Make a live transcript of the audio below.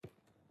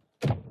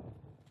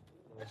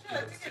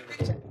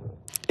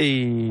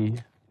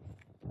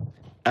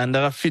And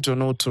I fit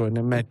on auto in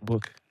a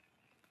MacBook.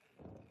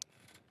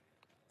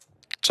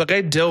 So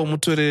I Dell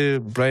Mutore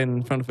Brian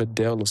in front of a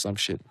Dell or some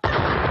shit.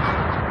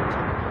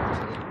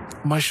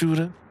 My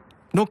shooter.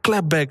 No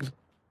clapback.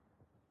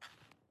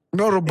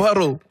 No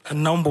rebuttal.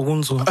 Number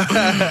one.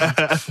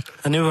 I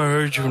never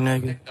heard you,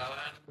 nigga.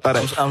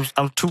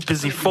 I'm too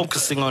busy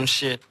focusing on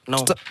shit. No.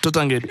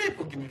 Totanged.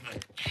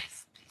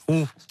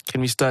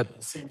 Can we start?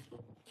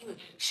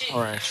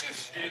 All right.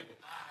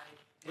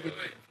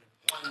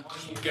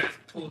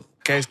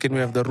 Guys, can we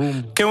have the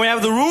room? Can we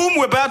have the room?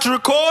 We're about to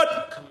record.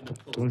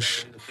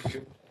 Let's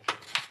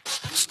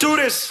do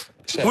this.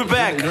 We're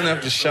back. You don't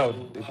have to shout.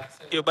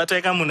 Yo,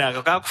 bateka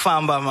munaka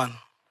kakufamba man.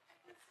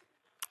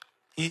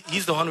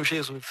 He's the one who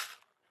shares with.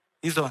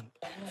 He's the one.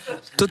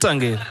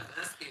 Totanged.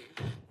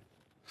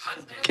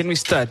 Can we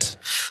start?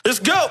 Let's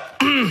go.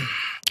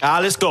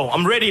 Let's go.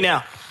 I'm ready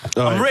now.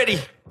 I'm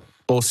ready.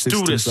 All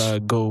systems are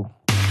go.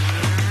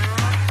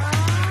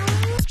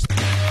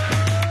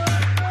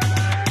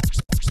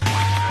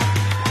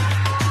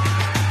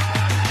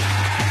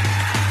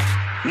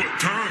 What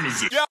time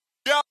is it?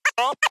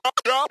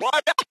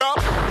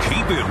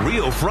 Keep It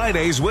Real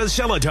Fridays with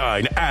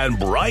Celatine and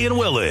Brian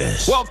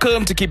Willis.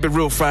 Welcome to Keep It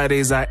Real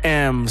Fridays. I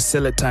am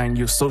Celatine,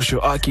 your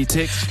social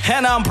architect.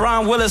 And I'm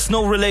Brian Willis,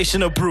 no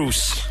relation to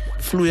Bruce.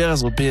 Flu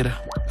yakazopera.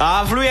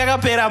 Flu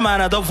yakapera,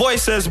 man. The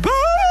voice says, boo!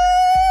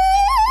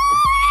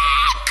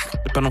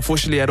 But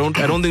unfortunately, I don't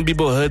think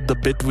people heard the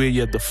bit where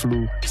you had the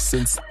flu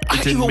since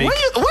it didn't what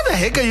the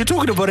heck are you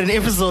talking about? An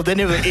episode they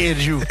never aired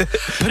you.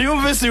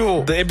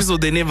 The episode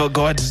they never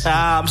got.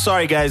 I'm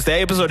sorry, guys. The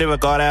episode never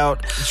got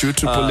out. Due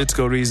to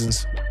political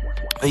reasons.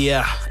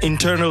 Yeah,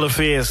 internal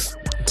affairs.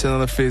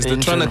 They're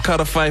trying to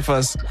codify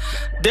us.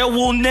 They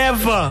will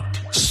never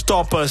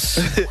stop us,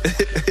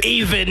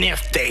 even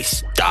if they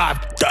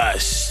stopped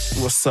us.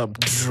 What's up,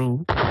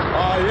 Drew? Oh,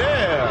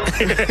 yeah.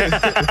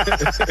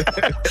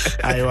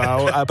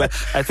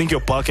 I think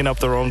you're barking up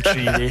the wrong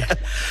tree there,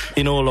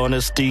 in all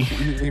honesty.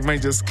 He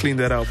might just clean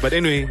that out. But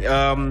anyway,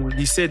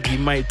 he said he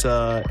might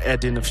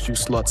add in a few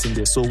slots in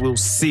there, so we'll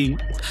see.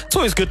 It's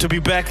always good to be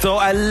back, though.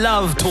 I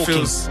love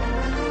talking.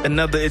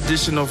 Another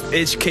edition of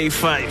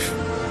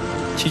HK5.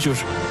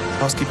 Chichush.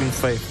 Housekeeping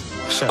 5.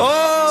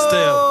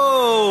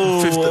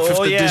 Oh! Still. Fifth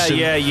edition.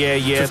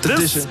 Yeah.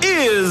 This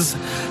is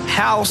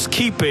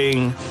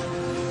Housekeeping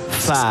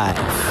 5.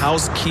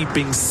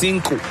 Housekeeping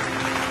 5.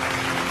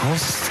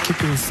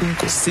 Housekeeping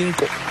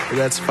 5.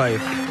 That's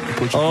 5.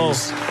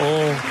 Portuguese.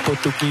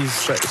 Portuguese.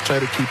 Try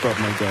to keep up,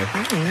 my guy.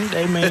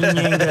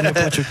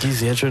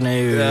 Portuguese. Yeah,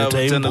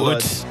 we've done a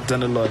lot.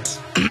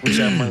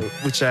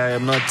 Which I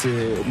am not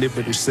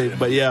liberty to say,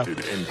 but yeah.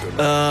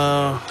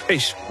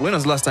 When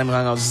was the last time we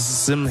hung out?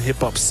 Zim Hip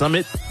Hop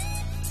Summit.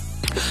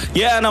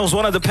 Yeah, and I was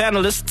one of the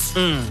panelists.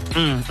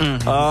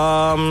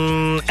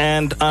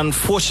 And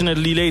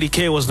unfortunately, Lady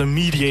K was the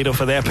mediator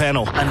for that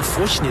panel.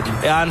 Unfortunately,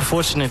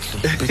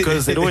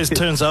 because it always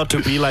turns out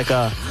to be like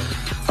a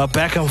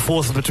back and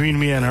forth between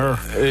me and her.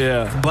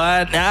 Yeah.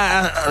 But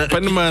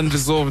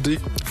unresolved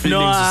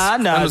feelings.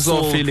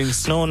 Unresolved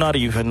feelings. No, not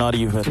even.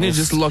 Can you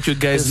just lock your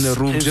guys in a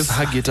room? Just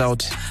hug it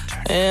out.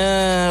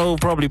 We'll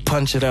probably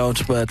punch it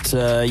out, but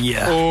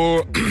yeah.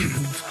 Or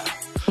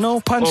no,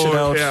 punch it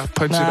out. Yeah,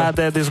 punch it out.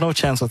 There's no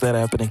chance of that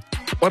happening.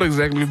 What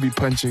exactly would be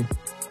punching?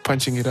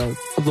 Punching it out?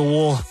 The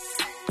wall.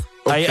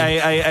 Okay.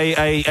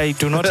 I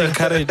do not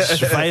encourage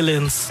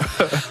violence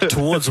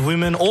towards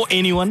women or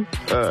anyone.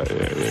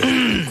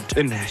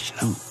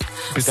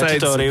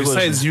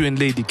 Besides you and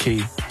Lady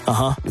K,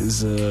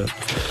 is a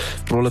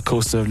roller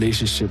coaster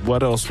relationship.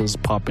 What else was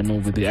popping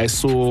over there? I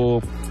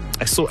saw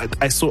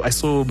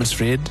Miss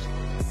Red.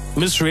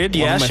 Miss Red,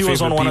 yeah, she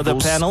was on one of the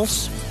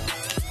panels.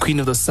 Queen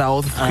of the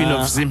South, Queen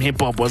of Zim Hip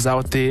Hop was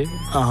out there.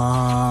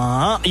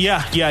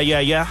 Yeah.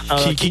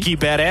 Kiki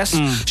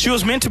Badass. She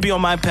was meant to be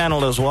on my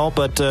panel as well,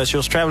 but she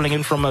was traveling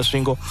in from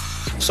Masvingo.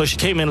 So she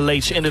came in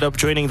late. She ended up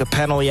joining the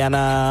panel,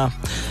 Yana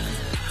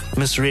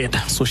Miss Red.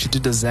 So she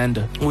did the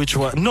Xander. Which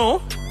one?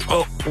 No.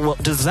 Oh, well,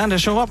 did Xander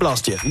show up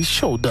last year? He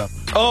showed up.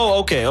 Oh,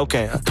 okay.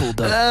 I pulled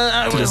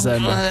up to the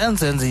Xander. And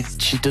then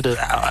she did it.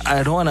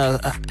 I don't want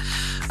to...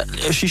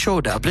 she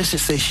showed up. Let's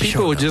just say she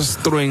People showed were up. just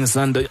throwing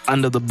Xander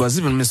under the bus.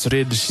 Even Miss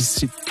Red,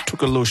 she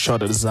took a little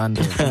shot at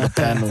Xander on the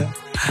panel.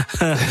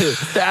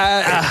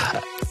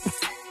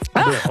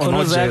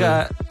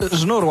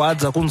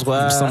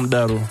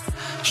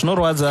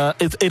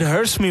 It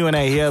hurts me when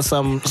I hear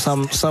some of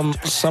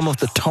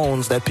the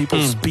tones that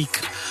people speak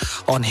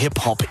on hip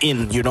hop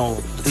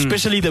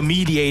especially the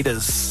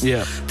mediators.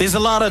 Yeah, there's a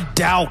lot of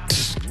doubt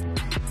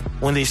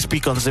when they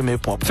speak on Zim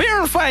Hip Hop.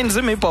 Fair and fine,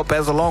 Zim Hip Hop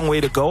has a long way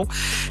to go,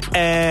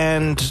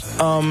 and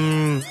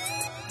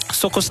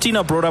so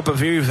Costina brought up a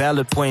very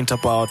valid point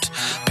about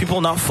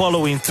people not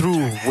following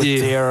through with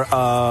their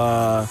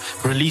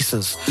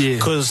releases.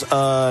 Because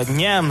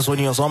Nyams, when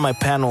he was on my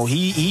panel,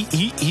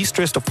 he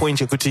stressed a point,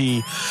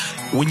 Yakuti,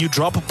 when you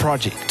drop a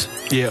project,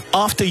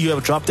 after you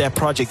have dropped that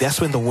project,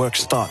 that's when the work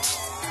starts.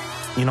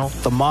 you know,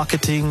 the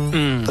marketing,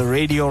 the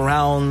radio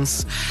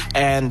rounds,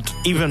 and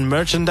even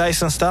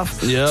merchandise and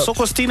stuff. Yep. So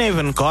Christina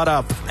even got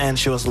up and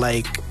she was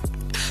like,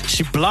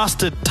 she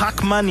blasted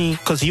Tak Money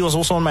because he was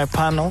also on my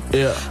panel.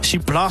 Yeah. She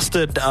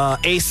blasted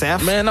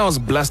ASAP. Man, I was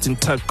blasting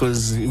Tak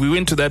because we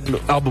went to that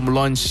album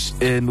launch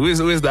and where's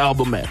the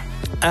album at?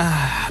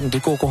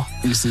 Ndikoko.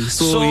 You see,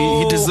 so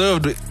he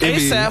deserved it.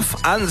 ASAP,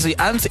 Anzi,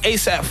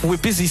 ASAP, we're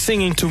busy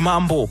singing to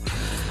Mambo.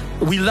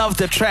 We love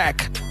the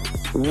track.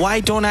 Why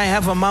don't I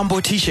have a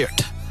Mambo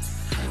t-shirt?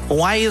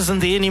 Why isn't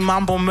there any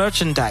Mambo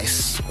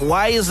merchandise?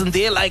 Why isn't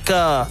there like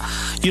a,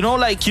 you know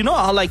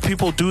how like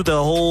people do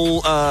the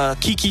whole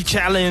Kiki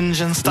challenge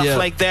and stuff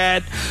like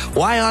that?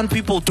 Why aren't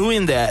people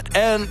doing that?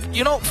 And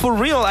you know, for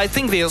real, I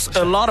think there's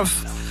a lot of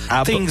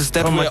things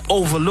that we're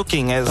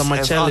overlooking as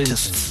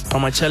artists.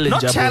 Not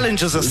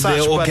challenges as such,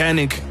 they're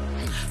organic.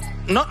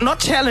 Not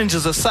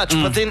challenges as such,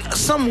 but then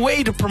some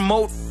way to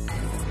promote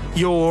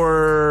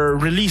your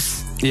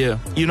release. Yeah.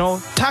 You know,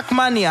 Tak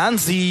Money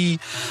Anzi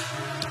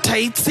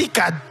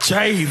Taitsika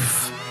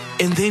Jive,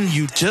 and then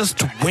you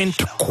just went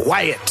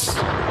quiet.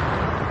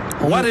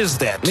 What is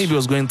that? Maybe I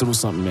was going through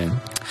something,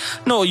 man.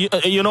 No,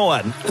 you know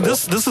what?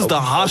 This is the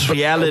harsh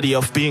reality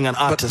of being an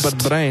artist. But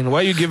Brian,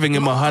 why are you giving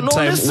him a hard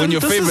time listen, when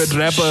your favorite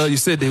rapper? You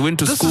said they went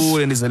to school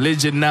and he's a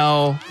legend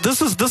now.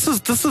 This is the.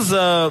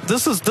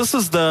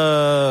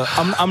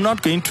 I'm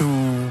not going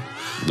to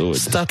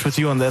start with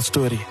you on that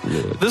story.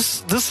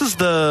 This is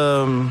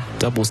the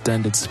double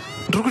standards.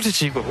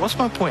 What's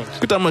my point?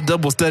 I'm a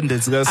double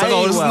standards, guys.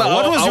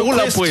 What was your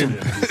question?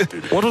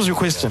 What was your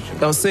question?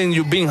 I was saying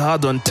you're being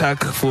hard on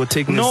Tak for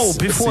taking. No,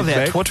 before that,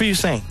 back. what were you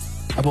saying?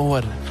 About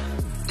what?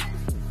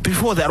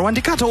 Before that,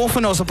 Wandikata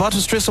often I was about to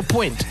stress a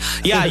point.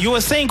 Yeah, you were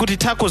saying Kuti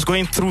Tak was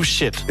going through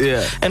shit.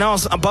 Yeah. And I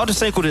was about to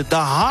say Kuti, the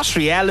harsh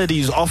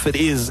realities of it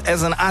is,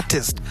 as an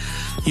artist,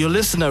 your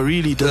listener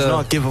really does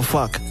not give a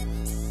fuck.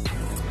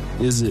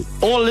 Is it?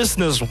 All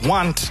listeners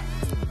want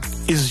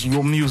is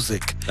your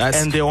music.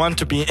 And they want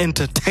to be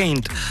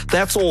entertained.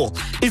 That's all.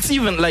 It's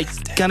even like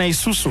Kanai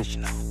Susu.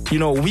 You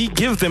know, we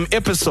give them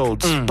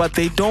episodes, but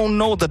they don't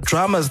know the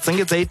dramas. I think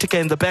it's Aitika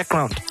in the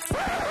background.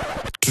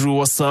 Drew,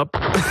 what's up?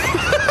 But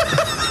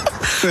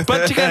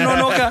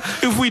Nonoka,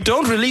 if we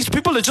don't release,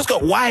 people will just go,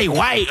 why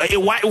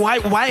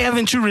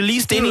haven't you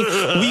released any?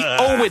 We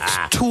owe it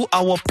to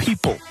our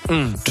people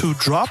to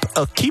drop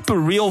a Keep It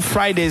Real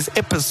Fridays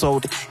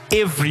episode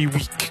every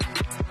week.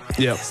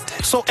 Yeah.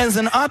 So as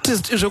an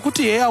artist,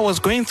 I was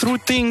going through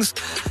things.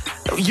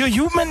 You're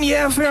human,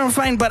 yeah, fair and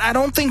fine, but I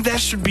don't think that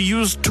should be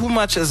used too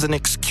much as an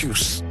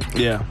excuse.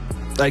 Yeah,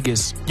 I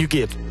guess. You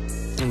get.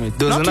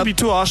 Not to be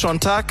too harsh on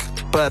Tak,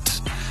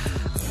 but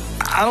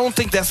I don't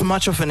think that's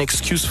much of an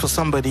excuse for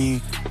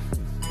somebody.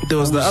 There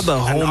was the other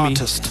homie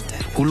artist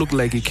who looked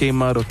like he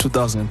came out of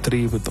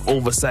 2003 with the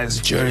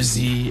oversized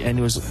jersey, and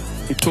he was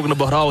talking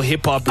about how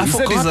hip hop. He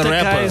said he's a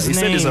rapper. He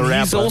said he's a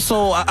rapper. He's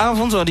also,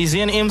 Alfonso, is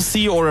he an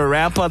MC or a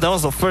rapper? That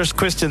was the first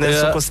question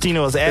that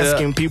Costino was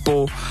asking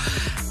people.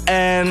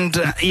 And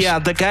yeah,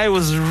 the guy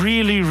was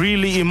really,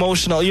 really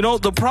emotional. You know,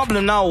 the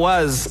problem now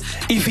was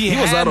if he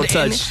was out of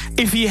touch.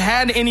 If he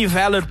had any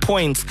valid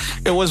points,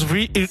 it was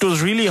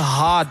really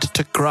hard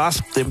to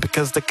grasp them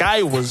because the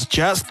guy was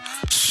just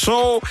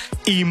so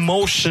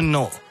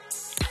emotional.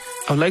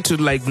 I'd like to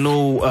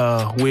know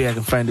where I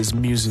can find his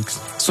music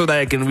so that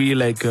I can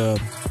really give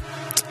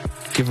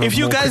him. If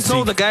you guys critique.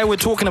 know the guy we're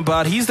talking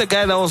about, he's the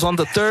guy that was on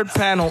the third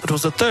panel. It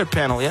was the third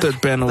panel, yeah.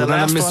 Third panel. The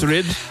last Miss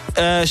Red.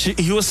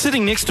 He was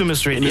sitting next to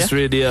Miss Red. Miss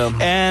Red, yeah.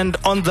 And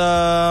on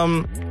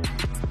the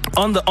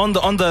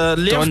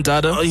left, Don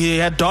Dada. He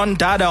had Don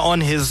Dada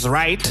on his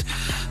right.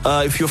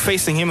 If you're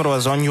facing him, it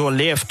was on your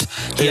left.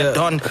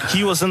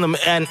 He was in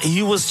and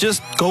he was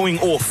just going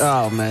off.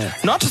 Oh man!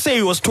 Not to say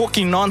he was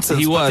talking nonsense.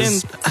 He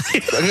was.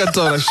 I got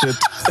all that shit.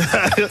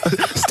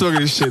 He's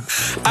talking shit.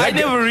 I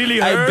never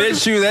really heard. I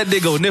bet you that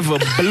nigga will never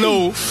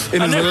blow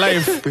in his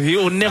life. He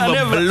will never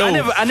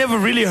blow. I never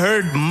really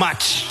heard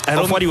much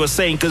of what he was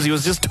saying because he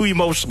was just too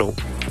emotional.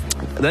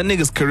 That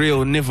nigga's career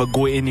will never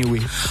go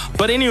anywhere.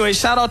 But anyway,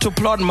 shout out to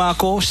Plot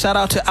Marco. Shout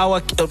out to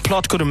our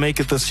Plot couldn't make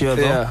it this year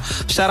though. Yeah.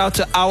 Shout out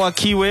to our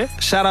Kiwe.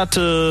 Shout out to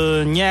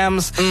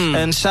Nyams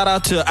and shout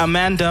out to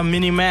Amanda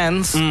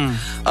Minimans.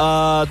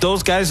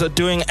 Those guys are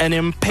doing an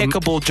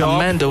impeccable job.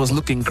 Amanda was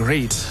looking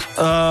great.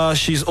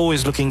 She's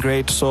always looking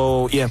great.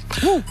 So yeah,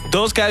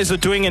 those guys are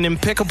doing an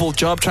impeccable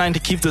job trying to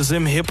keep the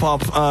Zim hip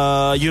hop,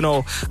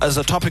 as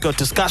a topic of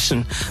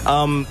discussion.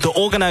 The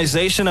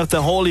organization of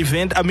the whole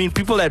event. I mean,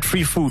 people had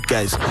free food,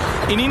 guys.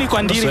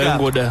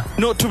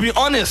 No, to be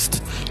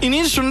honest, in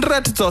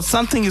Inshundrat,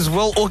 something is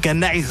well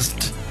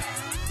organized.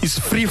 It's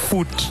free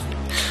food.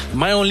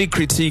 My only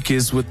critique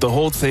is with the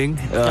whole thing,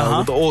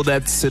 with all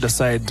that set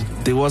aside,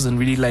 there wasn't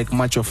really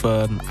much of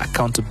an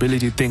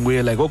accountability thing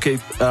where okay,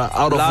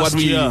 out of what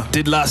we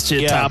did last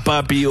year,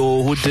 Tapapi,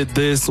 or who did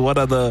this, what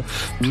are the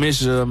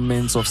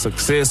measurements of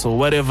success or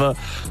whatever.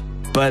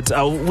 But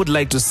I would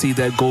like to see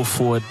that go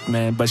forward,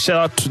 man. But shout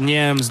out to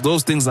Nyams.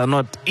 Those things are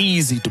not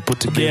easy to put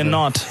together. They're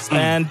not.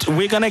 And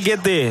we're going to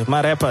get there,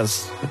 my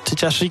rappers.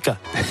 Teacher Shika.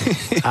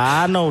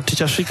 No,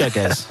 Teacher Shika,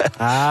 guys.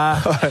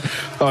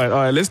 All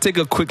right. Let's take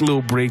a quick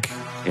little break,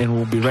 and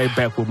we'll be right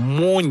back with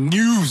more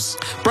news.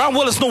 Brian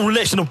Willis, no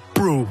relation to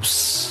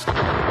Bruce.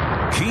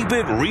 Keep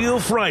It Real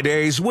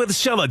Fridays with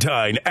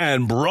Celatine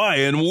and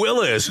Brian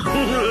Willis. Yo,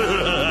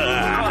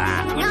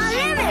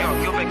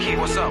 Becky,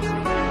 what's up?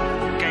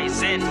 Okay,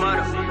 Zen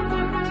murder.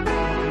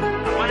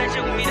 Why don't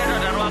you meet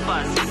another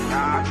rappers?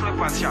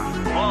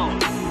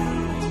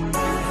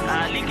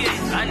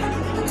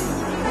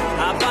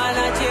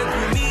 Apana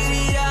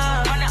chekumirira.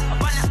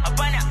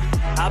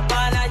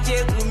 Apana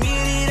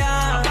chekumirira.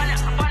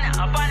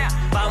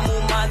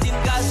 Pamumadin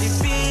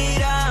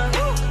kasipira.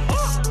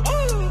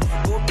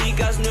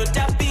 Ubigas no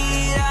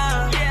tapira.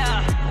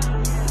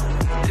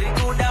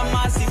 Rikuda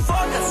masi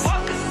focus.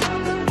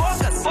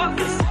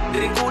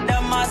 Rikuda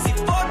masi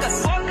focus.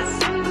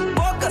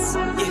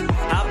 Yeah.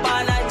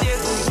 Apana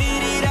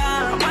chekumirira.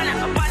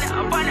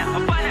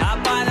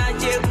 Apana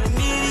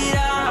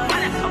chekumirira.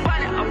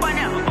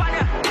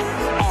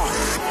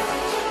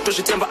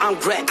 Remember, I'm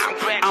great.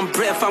 I'm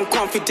brave, I'm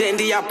confident,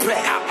 I pray.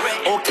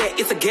 Okay,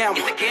 it's a game.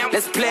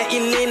 Let's play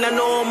in lane, I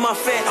know my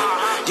fate.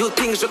 You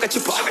think Joga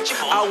Chipa?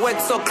 I work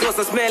so close,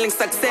 I'm smelling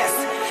success.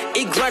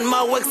 It grind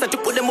my work, so to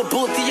put them a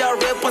booth, your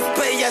rappers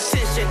pay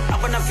attention. I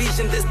want a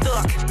vision, they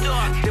stuck.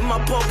 They my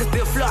pockets,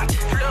 they flat.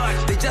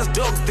 They just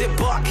dogs, they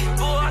bark.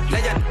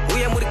 Legend,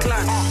 we am with the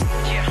clan.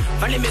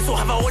 Vale me so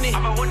have a honey.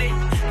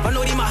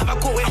 Vanori ma have a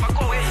koe.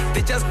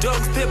 They just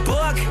dogs, they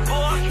bark.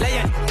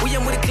 Legend, we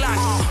am with the clan.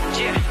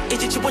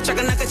 Ichi chipo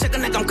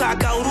chaganaka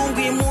mkaka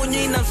urungi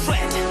munyi na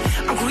threat.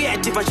 I'm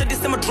creative, I should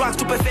this my drugs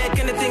to perfect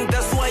anything,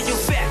 that's why you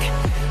fake.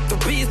 The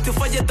beast to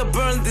fire the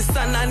burn, the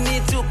sun I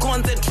need to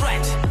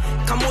concentrate.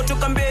 Kamoto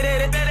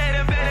kamberere.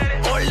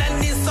 All I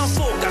need some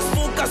focus.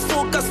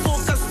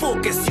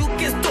 You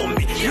can stop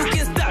me, you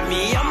can stop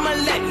me. I'm a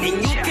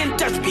lightning, you can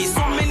touch me.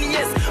 So many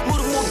years,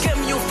 Murmu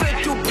game, you fail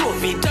to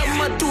prove it.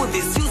 I'ma do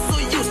this, you so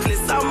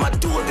useless. I'ma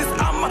do this,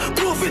 I'ma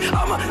prove it.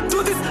 I'ma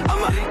do this,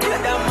 I'ma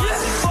get that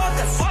massive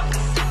focus.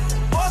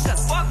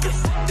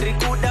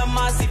 Rikuda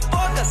masi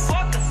focus.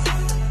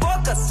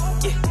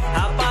 Yeah.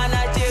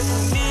 Apana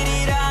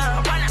chekumirira.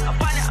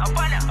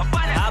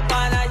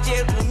 Apana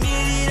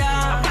chekumirira.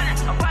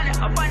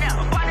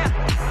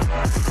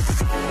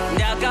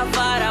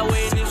 Ndakafara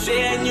weni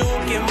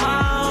zvenyuke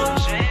mau.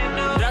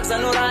 Drugs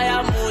anoraya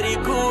muri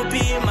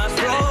kupi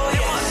masro.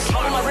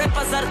 All my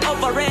rappers are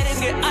operating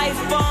the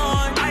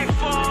iPhone.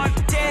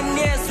 10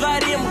 years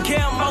vari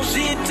mgame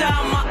mauzita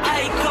my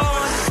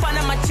icon.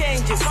 Panama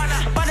changes.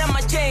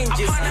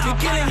 You're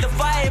killing the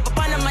vibe,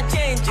 Panama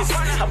changes.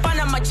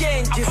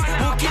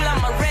 Mukila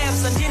my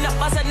raps, and in a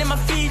pasa my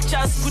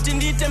features,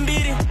 kutindite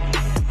mbiri.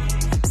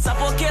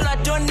 Sapokela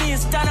Donny,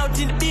 stand out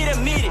in the beat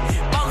miri.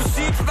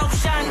 Bausit rock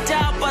shanta,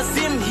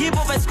 pasim hip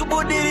hop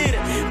eskubudirira.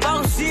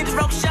 Bausit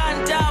rock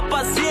shanta,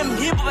 pasim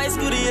hip hop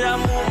eskurira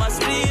muma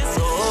streets.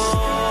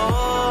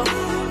 Oh,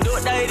 do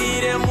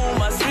dairire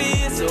muma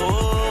streets.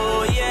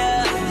 Oh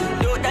yeah,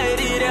 do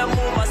dairire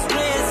muma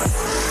streets.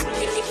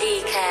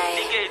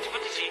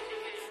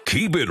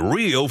 Keep It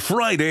Real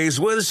Fridays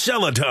with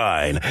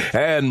Celatine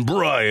and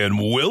Brian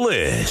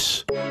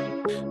Willis.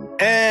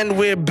 And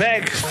we're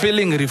back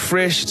feeling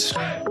refreshed.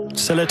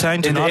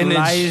 Celatine, do not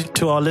lie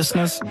to our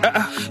listeners.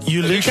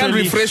 You can't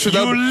refresh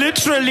without... You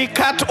literally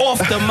cut off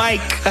the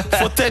mic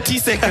for 30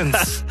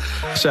 seconds.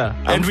 Sure.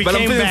 And we but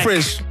came I'm feeling back.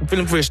 fresh. I'm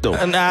feeling fresh though.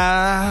 And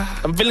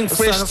I'm feeling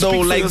fresh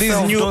though. Like these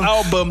new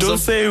albums. Don't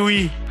say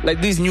we.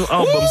 Like these new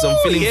albums, I'm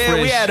feeling fresh.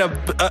 Yeah, we had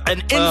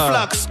an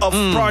influx of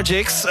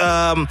projects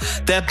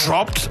that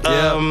dropped.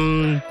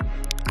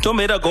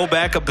 Tomeda, go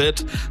back a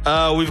bit.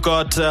 We've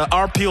got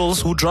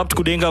R-Pills, who dropped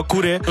Kudenga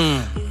Kure.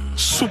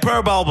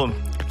 Superb album.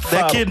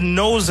 That kid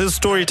knows his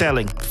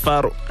storytelling.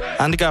 Faro.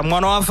 Andika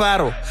Mwana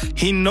Faro.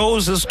 He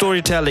knows his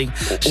storytelling.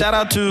 Shout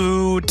out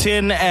to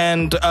Tin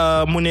and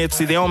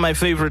Munetsi. They're on my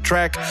favorite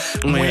track.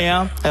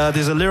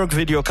 There's a lyric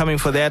video coming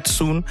for that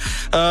soon.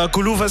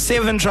 Kuluva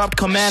 7 dropped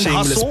Command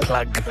Hustle.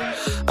 Plug.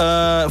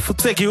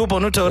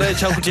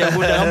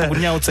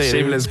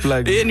 Shameless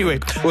plug. Anyway,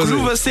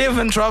 Kuluva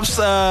 7 drops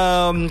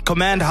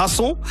Command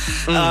Hustle.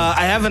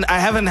 I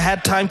haven't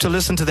had time to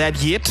listen to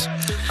that yet.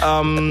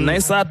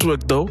 Nice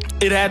artwork though.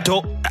 It had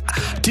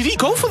did he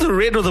go for the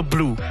red or the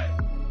blue?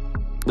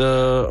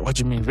 What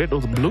do you mean, red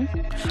or the blue?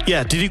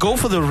 Yeah, did he go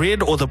for the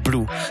red or the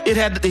blue?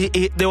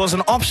 There was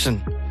an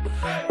option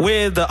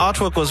where the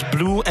artwork was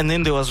blue and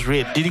then there was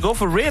red. Did he go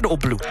for red or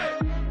blue?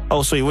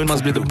 Oh, so he went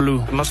must for be blue. The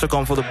blue. He must have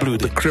gone for the blue.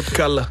 The crib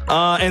color.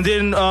 And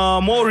then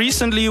more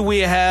recently we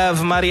have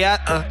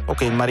Mariachi.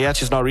 Okay,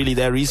 Mariachi's not really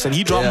that recent.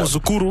 He dropped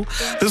Muzukuru.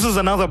 This is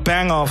another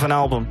banger of an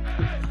album.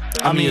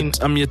 I'm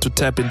yet to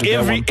tap into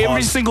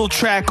every single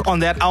track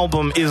on that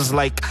album is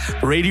like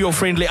radio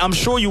friendly. I'm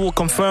sure you will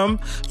confirm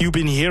you've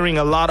been hearing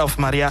a lot of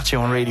Mariachi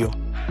on radio.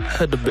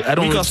 Heard a bit. I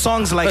don't. We got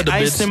songs like heard a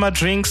Ice bit. in My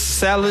Drinks,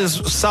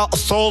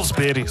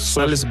 Salisbury,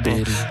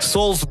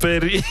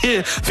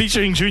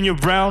 featuring Junior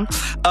Brown,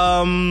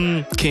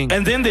 King.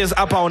 and then there's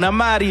Apa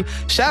Onamari.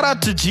 Shout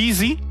out to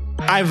Jeezy.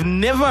 I've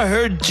never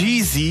heard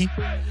Jeezy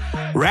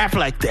rap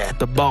like that.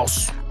 The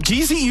boss.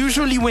 Jeezy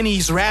usually when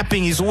he's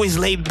rapping, he's always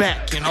laid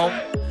back, you know.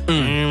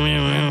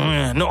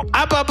 No,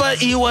 Apa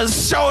he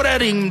was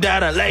shouting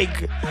that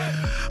like,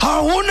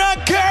 "Hauna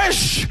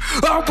cash,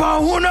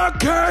 Hauna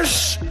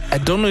cash." I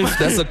don't know if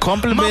that's a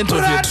compliment or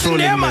if you're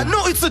trolling, man.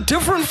 No, it's a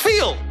different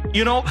feel,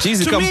 you know.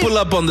 Jeezy can pull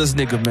up on this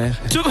nigga, man.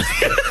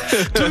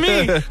 To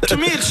me,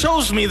 it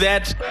shows me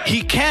that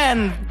he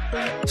can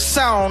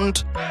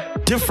sound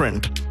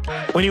different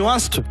when he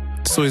wants to.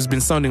 So he's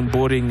been sounding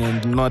boring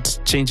and not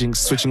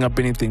switching up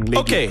anything lately.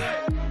 Okay.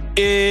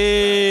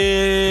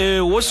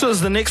 What was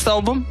the next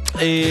album?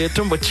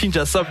 Tumba change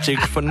our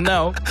subject for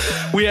now.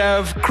 We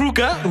have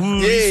Kruger,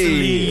 who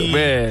recently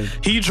man.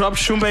 he dropped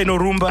Shumba no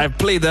Rumba. I've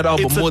played that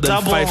album more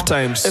than 5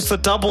 times. It's a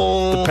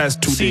double the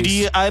past 2 CD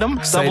days. item,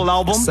 double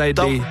album, side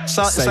A,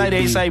 side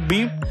A, side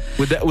B.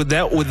 With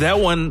that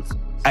one,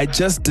 I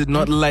just did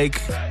not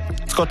like.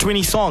 It's got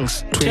 20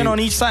 songs, 10 on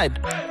each side.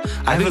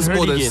 I think it's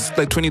more than yet.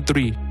 like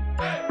 23.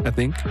 I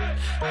think.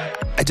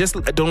 I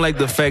don't like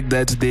the fact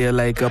that they're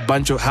like a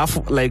bunch of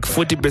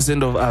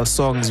 40% of our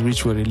songs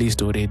which were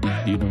released already,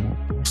 you know.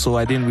 So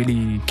I didn't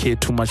really care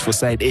too much for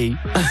side A,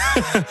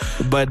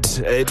 but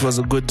it was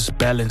a good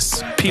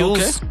balance.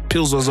 Pills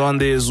was on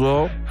there as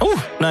well.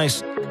 Oh,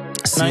 nice.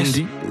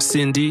 Cindy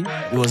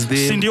was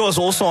there. Cindy was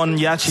also on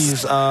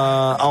Yachi's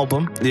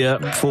album. Yeah,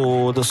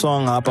 for the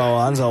song Apa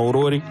Hanza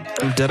Aurori.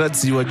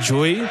 Daradziwa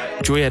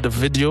Joy had a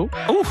video.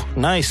 Oh,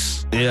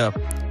 nice. Yeah.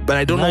 But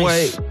I don't know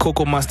why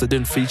Coco Master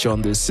didn't feature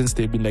on this, since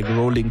they've been like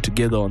rolling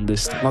together on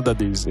this. Not that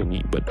there's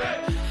any, but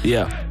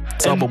yeah,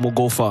 this album will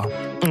go far.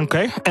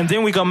 Okay, and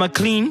then we got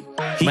McLean.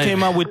 He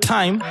came out with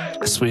Time.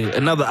 I swear,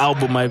 another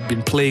album I've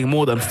been playing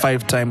more than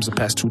 5 times the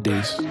past 2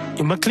 days.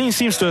 McLean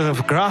seems to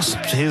have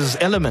grasped his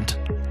element.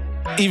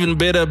 Even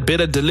better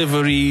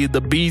delivery, the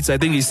beats. I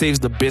think he saves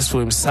the best for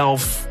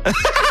himself.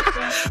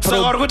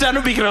 So I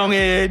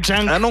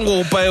don't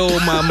go buy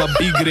my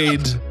B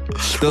grade.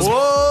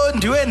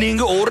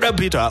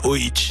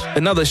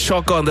 Another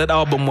shocker on that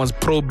album was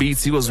Pro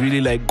Beats. He was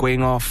really like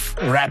going off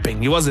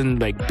rapping. He wasn't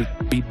like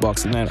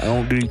beatboxing. I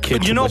don't really care.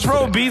 You know,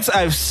 Pro Beats,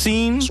 I've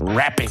seen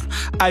rapping.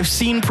 I've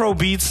seen Pro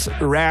Beats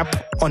rap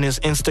on his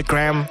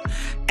Instagram,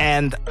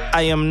 and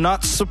I am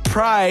not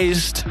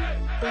surprised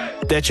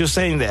that you're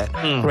saying that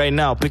right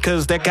now,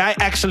 because that guy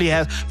actually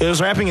he was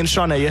rapping in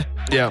Shona,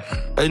 yeah,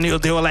 and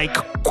they were like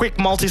quick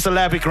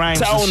multi-syllabic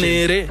rhymes.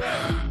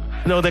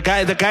 No, the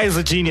guy is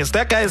a genius.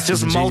 That guy is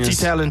just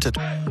multi-talented.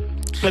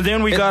 And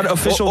then we got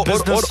Official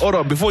Business. Hold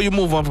on, before you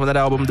move on from that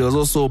album, there was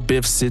also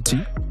Bev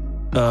City.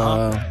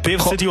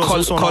 Bev City was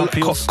also on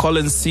Pills.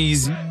 Colin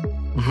Ceasy.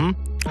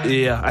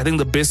 Yeah, I think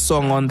the best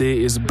song on there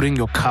is Bring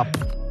Your Cup.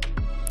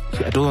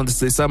 I don't want to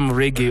say some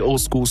reggae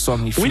old school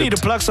song. We need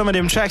to plug some of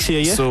them tracks here,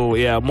 yeah? So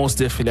yeah, most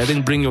definitely. I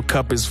think Bring Your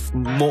Cup is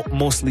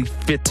mostly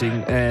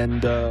fitting.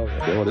 And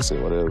what else?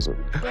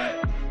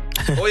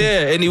 Oh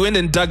yeah, and he went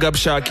and dug up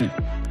Sharky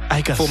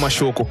for my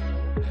Shoko.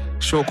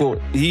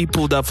 He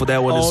pulled up for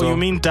that one as well. Oh, you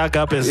mean dug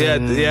up as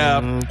in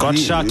got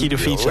Sharky to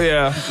feature?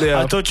 Yeah.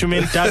 I thought you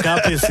meant dug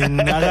up as in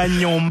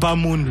Naganyomba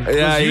Mun.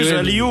 Yeah,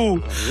 usually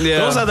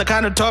those are the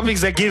kind of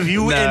topics that give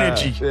you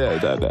energy. Yeah,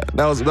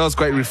 that was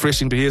quite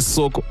refreshing to hear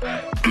Soko.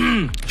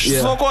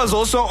 Soko was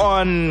also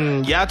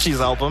on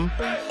Yachi's album.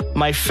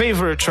 My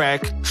favorite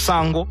track,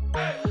 Sango.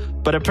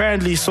 But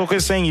apparently Soko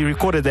is saying he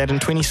recorded that in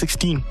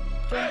 2016.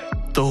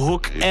 The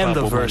hook and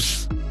the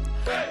verse.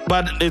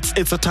 But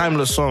it's a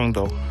timeless song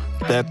though.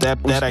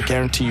 That I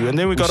guarantee you. And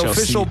then we got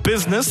Official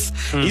Business.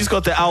 He's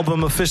got the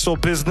album Official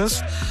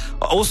Business.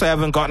 Also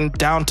haven't gotten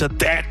down to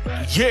that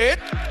yet.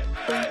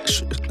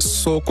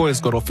 Soko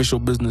has got Official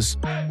Business.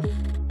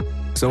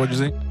 Is that what you're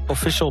saying?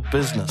 Official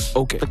Business.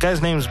 Okay. The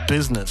guy's name's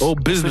Business. Oh,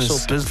 Business.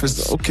 Official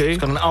Business. Okay. He's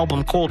got an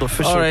album called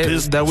Official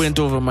Business. That went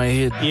over my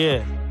head.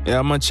 Yeah. Yeah,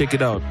 I'm gonna check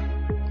it out.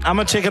 I'm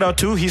gonna check it out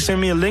too. He sent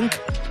me a link.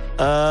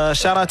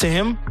 Shout out to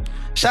him.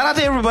 Shout out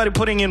to everybody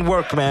putting in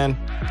work, man.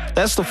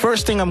 That's the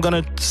first thing I'm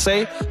gonna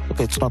say.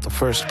 Okay, it's not the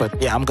first, but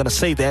yeah, I'm gonna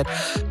say that.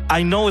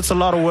 I know it's a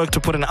lot of work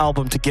to put an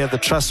album together.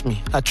 Trust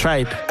me. I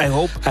tried. I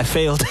hope. I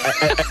failed.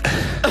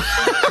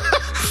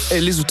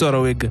 At least we thought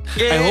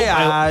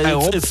I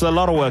hope it's a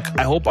lot of work.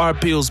 I hope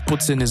RPOs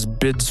puts in his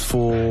bids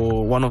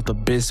for one of the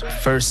best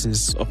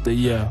verses of the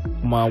year.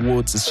 My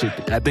awards and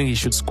shit. I think he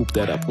should scoop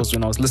that up, because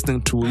when I was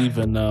listening to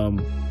even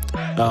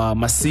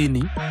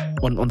Massini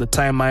on the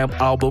Time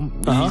album,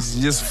 he's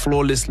just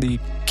flawlessly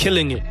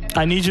killing it.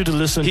 I need you to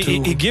listen to.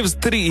 He gives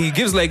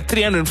like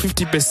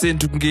 350%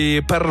 to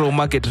the parallel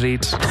market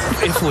rate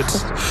effort.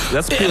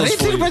 That's pills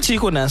for you.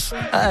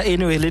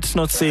 Anyway, let's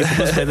not say,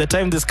 because by the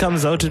time this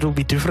comes out, it will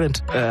be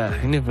different.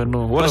 You never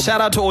know. But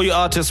shout out to all you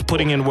artists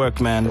putting in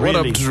work, man. What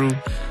really. up, Drew?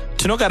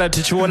 tinogara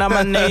tichiona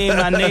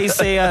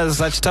naysayers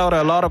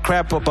achitaura a lot of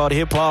crap about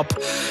hip-hop,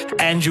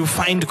 and you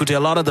find kuti a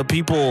lot of the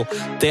people,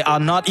 they are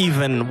not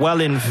even well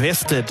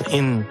invested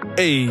in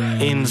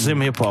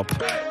Zim hip-hop.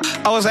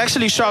 I was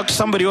actually shocked.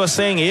 Somebody was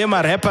saying, hey,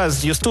 my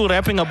rappers, you're still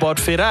rapping about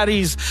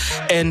Ferraris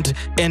and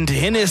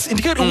Hennessy.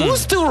 Who's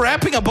still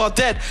rapping about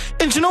that?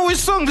 And you know which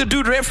song the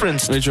dude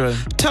referenced? Which one?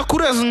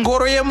 Takura's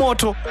Ngoro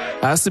Yemoto.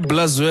 Asi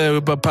Blazwe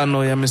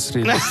Papano ya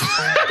Misri.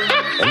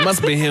 It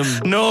must be him.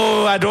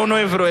 No, I don't know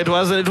if it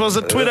was. It was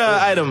a Twitter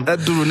item.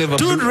 That dude will never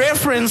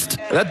referenced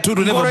that dude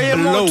will never Ngoro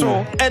blow.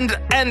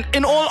 Yemoto. And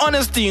in all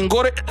honesty,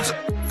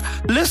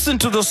 listen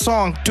to the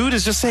song. Dude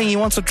is just saying he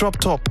wants a drop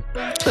top.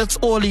 That's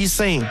all he's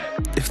saying.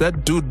 If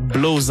that dude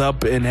blows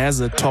up and has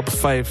a top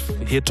 5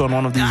 hit on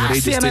one of these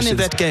radio stations,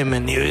 that game,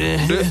 man.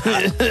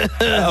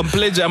 I'm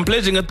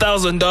pledging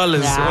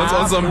 $1,000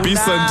 on some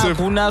B-Sun tip.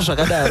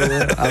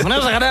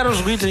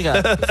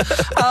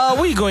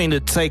 We're going to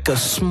take a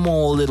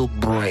small little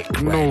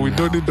break. No, we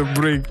don't need a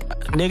break.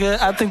 Nigga,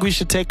 I think we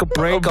should take a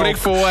break. A break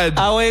for what?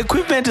 Our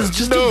equipment is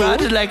just about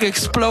to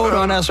explode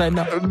on us right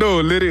now.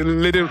 No, let it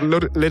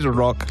rock. Let it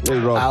rock.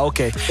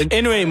 Okay.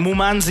 Anyway,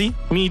 Mumanzi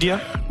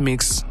Media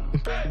Mix.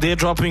 They're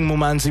dropping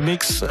Mumanzi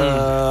Mix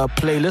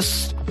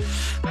playlist.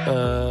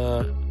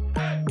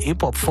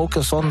 Hip hop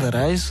focus on the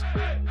rise.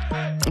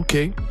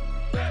 Okay.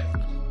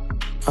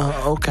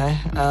 Okay.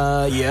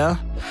 Yeah.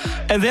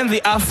 And then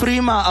the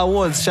Afrima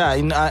Awards,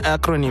 in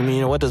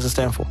acronym, what does it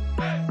stand for?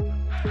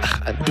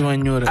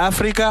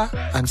 Africa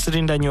and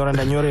sitting Danyora.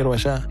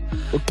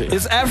 Okay.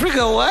 Is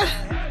Africa what?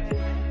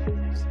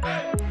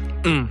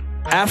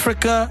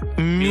 Africa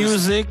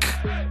Music.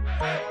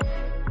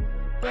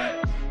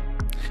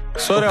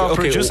 Sorry, our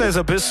producer is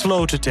a bit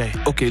slow today.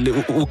 Okay,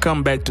 we'll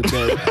come back to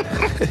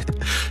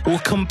that. We'll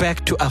come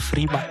back to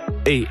Afrima.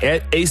 Hey,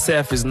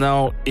 ASAP is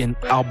now in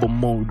album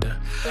mode.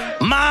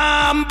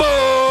 Mambo!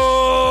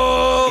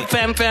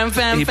 Fam.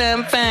 He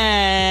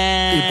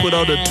put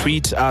out a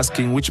tweet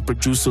asking which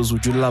producers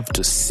would you love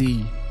to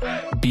see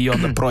be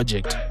on the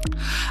project.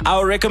 I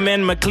would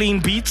recommend McLean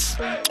Beats,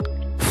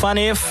 Fun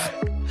If,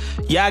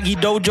 Yagi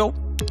Dojo.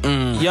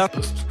 Yeah.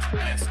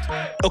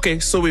 Okay,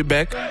 so we're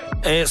back.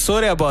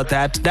 Sorry about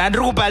that. That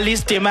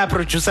list my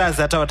producers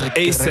that I would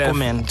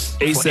recommend.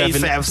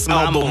 ASAP's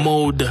album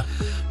mode.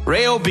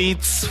 Rayo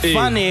Beats,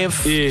 Fun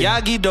If,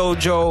 Yagi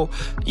Dojo,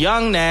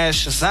 Young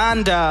Nash,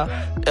 Xander,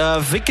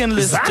 Vic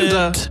Enlisted.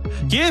 Xander?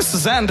 Yes,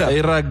 Xander.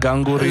 Era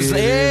Ganguri.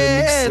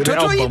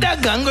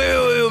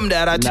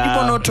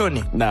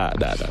 Nah.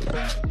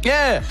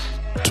 Yeah.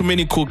 Too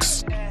many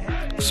cooks.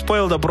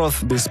 Spoil the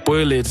broth. They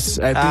spoil it.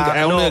 I think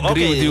I only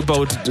agree with you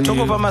about talk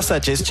about my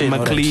suggestion.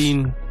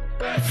 McLean,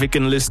 Vic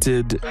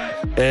Enlisted,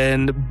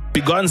 and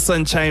Begon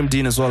Sun chimed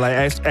in as well. I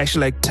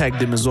actually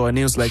tagged him as well, and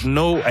he was like,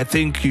 "No, I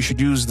think you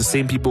should use the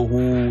same people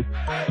who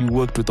you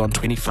worked with on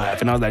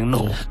 25." And I was like,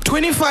 "No,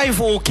 25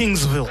 or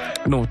Kingsville?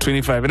 No,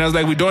 25." And I was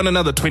like, "We don't want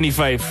another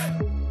 25."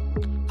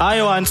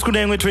 Ayo, and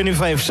Skudeng with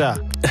 25, sha.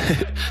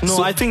 No,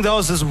 so, I think that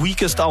was his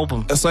weakest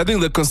album. So I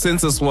think the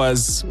consensus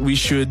was we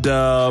should.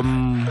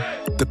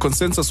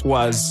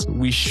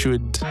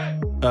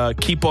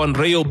 Keep on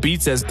Rayo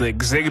Beats as the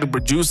executive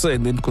producer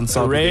and then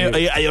consult Rayo,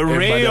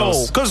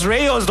 because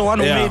Rayo is the one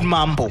who made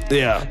Mambo.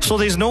 Yeah. So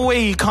there's no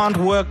way he can't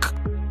work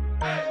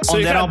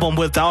on that album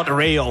without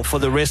Rayo for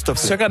the rest of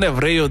it. So I can't have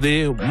Rayo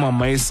there.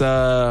 Mama is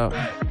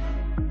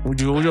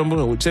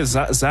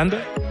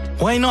Xander?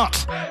 Why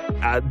not?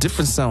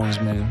 Different sounds,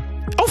 man.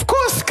 Of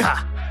course,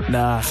 ka.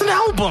 Nah. It's an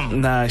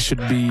album. Nah, it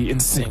should be in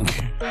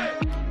sync.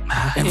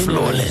 And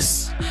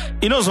flawless.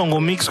 You know, Zongo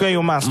mix where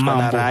you must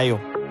Rayo.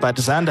 But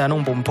Xander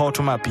no bomb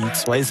to my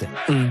beats. Why is it?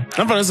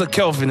 There's a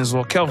Kelvin as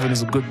well. Kelvin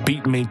is a good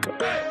beat maker.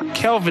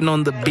 Kelvin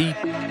on the beat.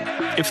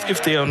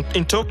 If they are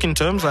in talking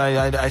terms,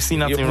 I see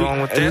nothing wrong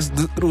with that.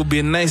 It will be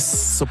a nice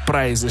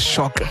surprise, a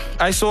shocker.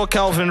 I saw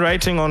Calvin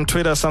writing on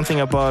Twitter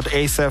something about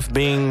ASAP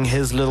being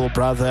his little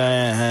brother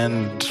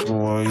and he's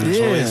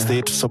always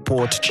there to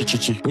support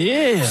Chichichi.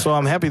 Yeah. So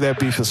I'm happy that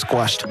beef is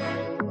squashed.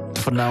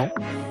 For now.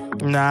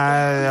 Nah,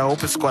 I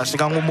hope it's squashed.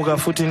 I'm not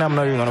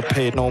even gonna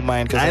pay it no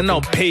mind. I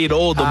know paid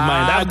all the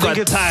mind. I've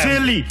got time.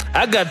 Silly.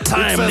 I got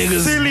time, it's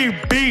niggas. Silly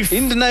beef.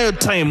 In deny your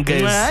time,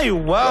 guys. Nah,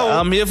 wow.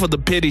 I'm here for the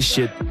petty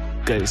shit,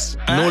 guys.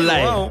 No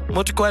lie. Wow.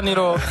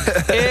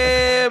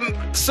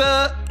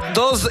 Sir,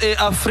 those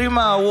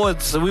Afrima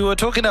Awards. We were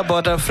talking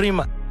about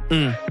Afrima.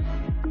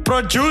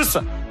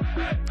 Producer.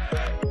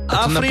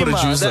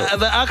 Afrima.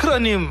 The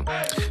acronym.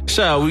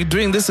 Sha, are we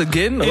doing this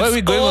again? Why are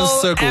we going on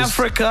circles?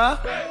 Africa.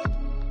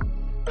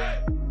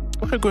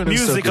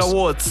 Music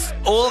Awards.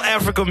 All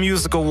Africa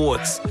Music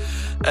Awards.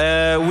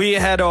 We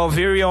had our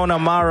very own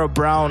Amara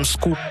Brown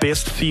scoop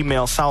Best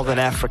Female Southern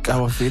Africa.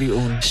 Our very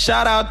own.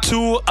 Shout out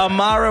to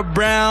Amara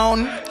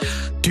Brown.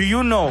 Do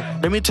you know?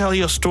 Let me tell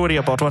you a story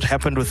about what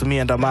happened with me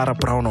and Amara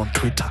Brown on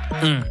Twitter.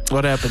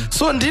 What happened?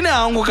 So ndine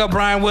anguka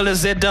Brian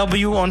Willis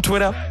ZW on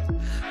Twitter.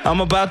 I'm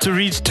about to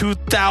reach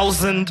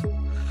 2,000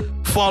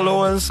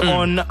 followers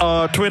on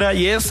Twitter.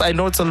 Yes, I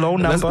know it's a low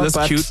number. That's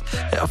but cute.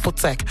 For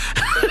sec.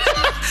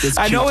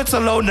 I know cute. it's a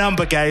low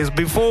number, guys.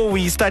 Before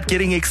we start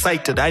getting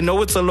excited, I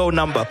know it's a low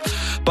number.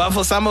 But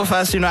for some of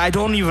us, I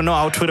don't even know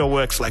how Twitter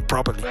works like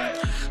properly.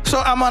 So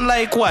I'm on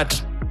like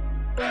what?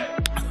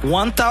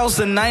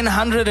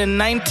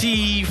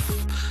 1,990.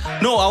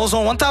 No, I was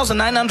on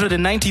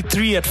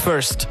 1,993 at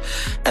first.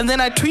 And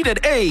then I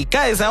tweeted, hey,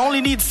 guys, I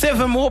only need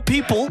 7 more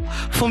people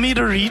for me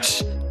to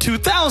reach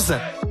 2,000.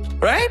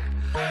 Right?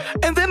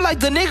 And then like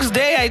the next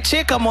day I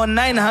check, I'm on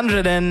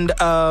 900 and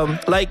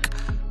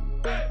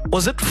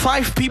was it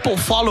 5 people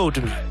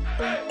followed me?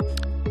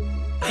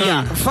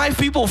 Yeah, 5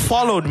 people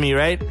followed me,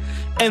 right?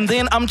 And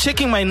then I'm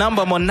checking my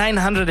number, I'm on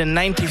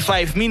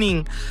 995,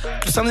 meaning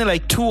something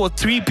like 2 or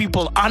 3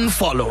 people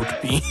unfollowed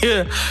me.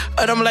 And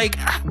I'm like,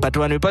 but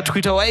when we put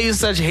Twitter, why are you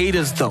such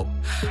haters though?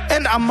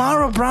 And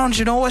Amara Brown,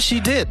 you know what she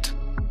did?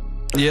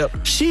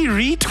 Yep. She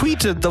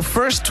retweeted the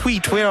first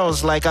tweet where I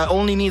was like, I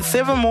only need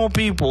 7 more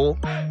people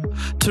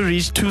to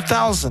reach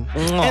 2,000.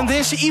 And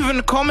then she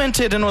even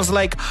commented and was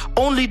like,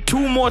 only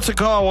 2 more to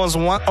go. I was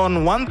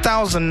on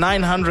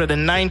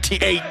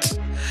 1,998.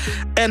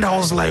 And I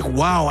was like,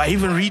 wow, I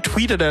even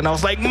retweeted it. And I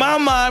was like,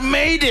 Mama, I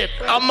made it.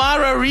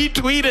 Amara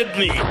retweeted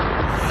me.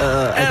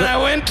 And I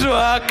went to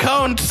her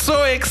account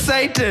so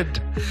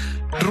excited.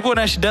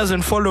 Drukona, she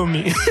doesn't follow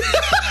me.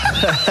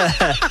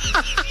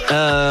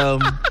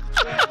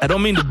 I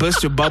don't mean to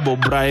burst your bubble,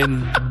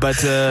 Brian, but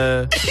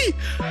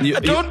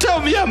Don't tell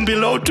me I'm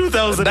below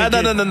 2,000. No.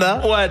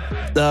 What?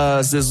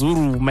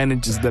 Zezuru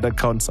manages that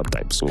account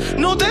sometimes. So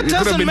No, that you could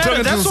have doesn't been matter.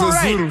 talking to That's all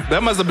right. Zezuru.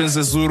 That must have been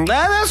Zezuru.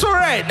 Nah, that's all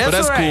right. That's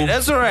that's all right. cool.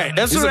 That's all right.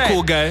 That's He's all a right.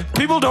 cool guy.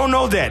 People don't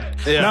know that.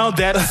 Yeah. Now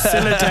that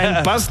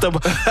Celatine Buster.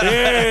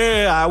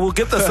 Yeah, I will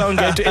get the sound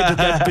guy to edit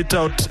that bit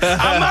out.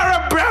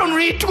 Amara Brown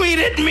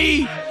retweeted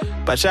me.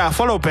 But yeah,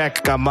 follow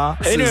back, Kama.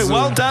 Anyway, Zezuru.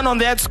 well done on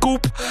that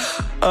scoop.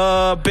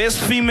 Best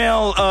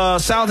female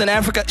Southern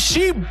Africa.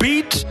 She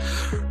beat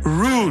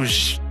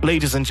Rouge,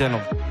 ladies and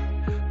gentlemen.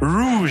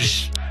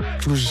 Rouge.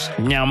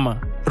 Nyama.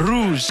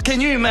 Rouge.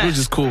 Can you imagine? Which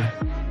is cool.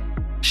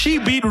 She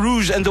beat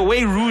Rouge, and the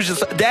way Rouge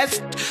is,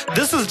 this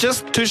is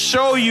just to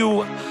show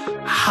you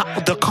how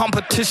the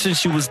competition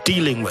she was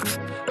dealing with.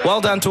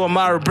 Well done to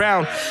Amara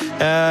Brown.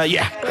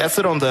 Yeah, that's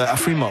it on the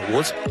Afrima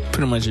Awards.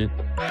 Pretty much it.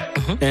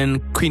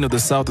 And Queen of the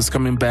South is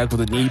coming back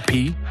with an EP.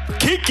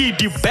 Kiki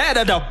the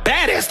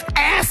baddest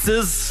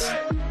asses.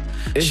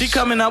 She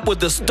coming up with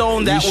the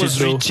stone that You was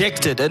should know.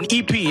 rejected. An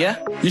EP, yeah?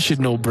 You should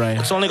know, Brian.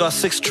 It's only got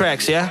 6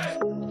 tracks, yeah?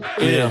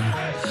 Yeah.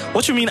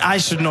 What you mean I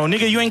should know?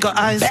 Nigga, you ain't got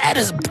eyes?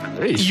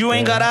 You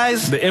ain't got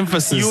eyes? The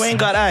emphasis. You ain't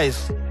got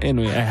eyes.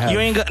 Anyway, I have. You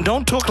ain't got,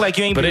 don't talk like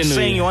you ain't But been anyway.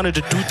 saying you wanted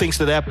to do things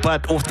to that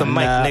butt off the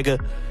mic, Nah. nigga.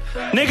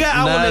 Nigga,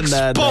 I will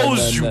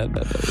expose you.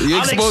 You're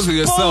I'll exposing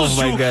yourself, expose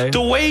my you guy. The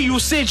way you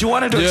said you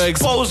wanted to You're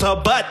expose her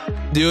butt.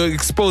 You're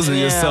exposing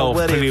yourself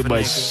pretty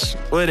much. Nigga.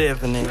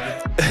 Whatever,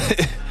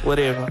 nigga.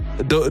 Whatever.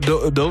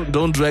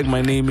 Don't drag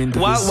my name into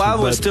this. While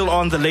we're but still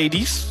on the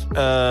ladies,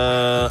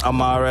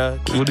 Amara,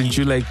 Kiki, wouldn't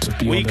you like to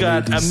be we on the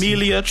got ladies?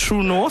 Amelia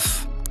True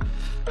North.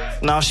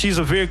 Now, she's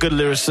a very good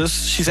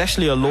lyricist. She's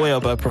actually a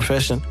lawyer by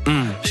profession.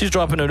 She's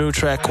dropping a new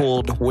track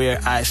called Where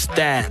I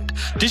Stand.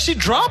 Did she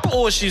drop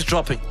or she's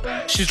dropping?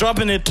 She's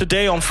dropping it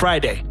today on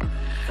Friday.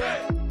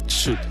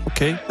 Shoot,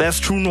 okay. That's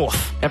True North.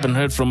 Haven't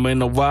heard from her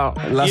in a while.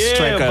 Last Yeah,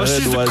 track I but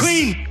heard she's was the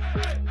queen.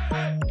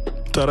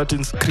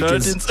 Taratins.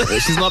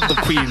 She's not the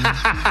queen.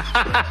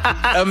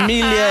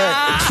 Amelia,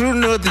 True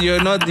North,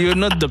 you're not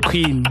the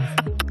queen.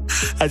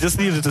 I just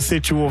needed to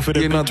set you off. It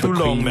had You're been not too the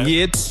long, queen. man.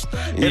 Yet.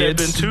 It had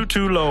been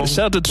too long.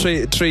 Shout out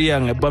to Trey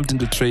Young. I bumped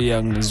into Trey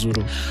Young in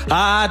Zulu.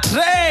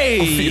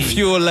 Trey!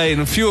 Fuel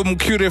line, fuel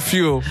Mkure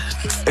fuel.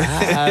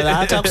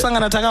 Yeah,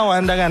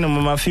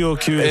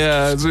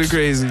 it's really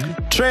crazy.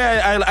 Trey,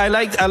 I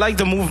like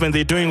the movement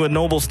they're doing with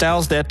Noble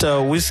Styles, that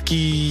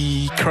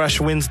Whiskey Crush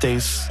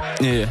Wednesdays.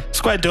 Yeah. It's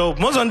quite dope.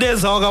 Most on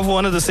days I'll go for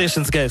one of the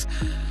sessions, guys.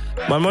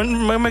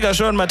 Matenga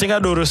sure matenga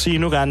doro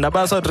sinu kana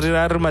basa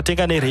rirari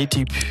matenga ne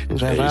rate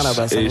zvaivana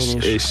basa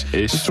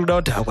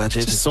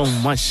So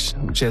much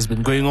which has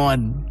been going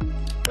on,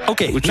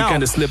 okay, which now, you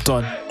kind of slipped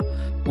on.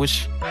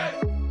 which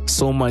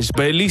So much.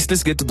 But at least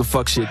let's get to the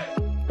fuck shit.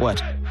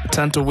 what?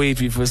 Tanto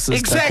Wavy versus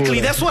Exactly,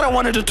 Takura. that's what I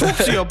wanted to talk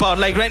to you about.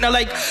 Like right now,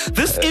 like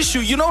this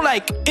issue,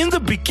 like in the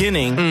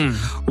beginning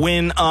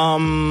when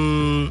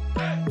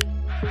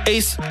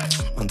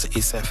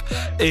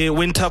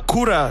when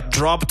Takura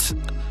dropped,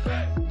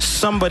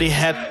 somebody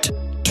had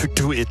to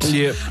do it.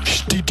 Yep.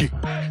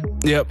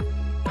 Yep.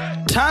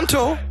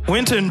 Tanto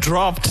went and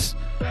dropped,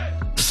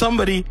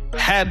 somebody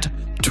had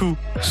to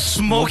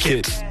smoke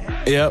it.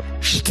 Yep.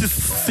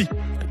 I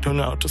don't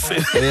know how to say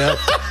that.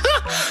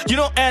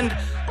 Yep. And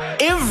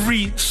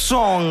every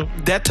song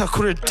that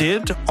Takura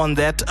did on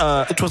that,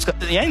 it was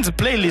in the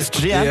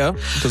playlist, Yeah,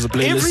 it was a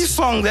playlist. Every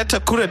song that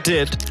Takura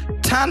did,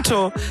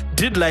 Tanto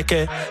did like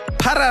a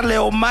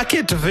parallel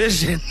market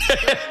version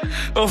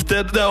of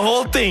the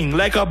whole thing,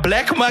 like a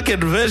black market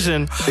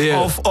version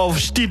of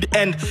Shtid,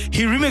 and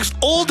he remixed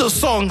all the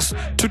songs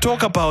to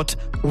talk about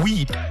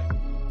weed.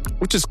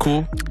 Which is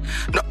cool.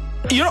 No,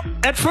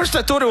 at first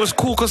I thought it was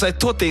cool because I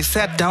thought they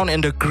sat down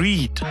and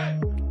agreed.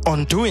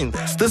 on doing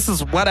this. This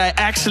is what I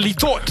actually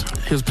thought.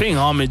 He was paying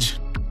homage.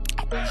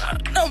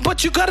 No,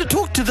 but you gotta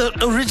talk to the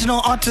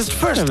original artist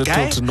first, Never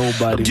guy. talk to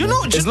nobody. Do you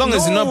know? Man. As long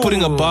as you're not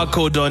putting a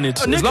barcode on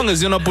it. As long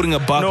as you're not putting a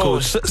No,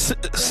 barcode.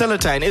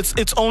 Celatine.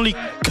 It's only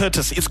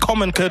courtesy. It's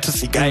common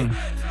courtesy, guy.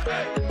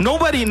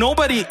 Nobody.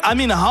 I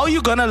mean, how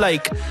you gonna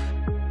like?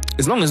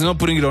 As long as you're not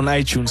putting it on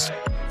iTunes.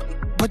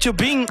 But you're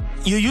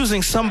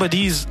using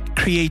somebody's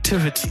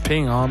creativity.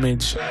 Paying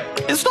homage.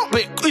 It's not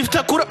if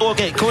Takura.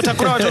 Okay,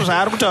 Takura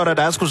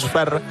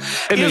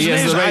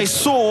yes, right. I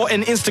saw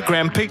an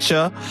Instagram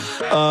picture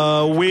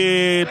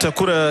where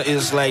Takura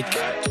is like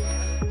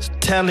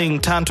telling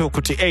Tanto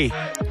Kuti, hey,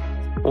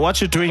 what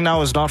you're doing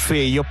now is not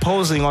fair. You're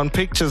posing on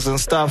pictures and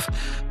stuff,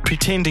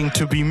 pretending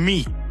to be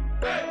me.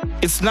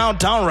 It's now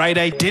downright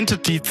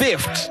identity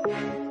theft.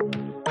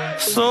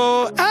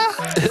 So,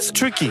 it's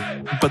tricky.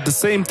 But the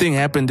same thing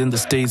happened in the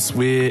States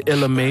where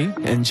Ella May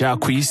and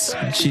Jacquees.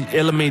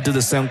 Ella May did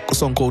a song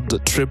called The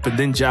Trip, and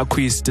then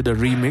Jacquees did a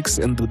remix,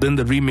 and then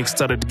the remix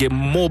started to get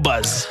more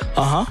buzz.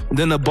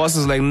 Then the boss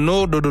is like,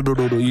 no,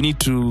 you need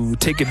to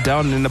take it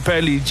down. And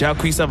apparently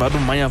Jacquees have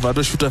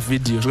shoot a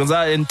video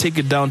and take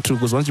it down too,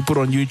 because once you put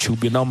it on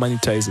YouTube, you're now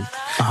monetizing.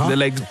 They're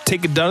like,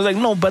 take it down. It's like,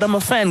 no, but I'm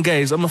a fan,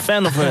 guys. I'm a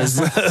fan of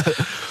hers.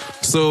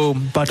 So,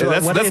 but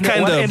that's what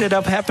ended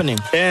up happening?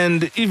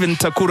 And even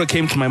Takura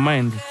came to my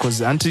mind because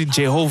Auntie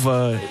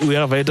Jehovah, we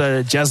have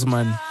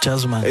Jasmine.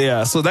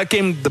 Yeah, so that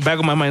came the back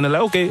of my mind. I'm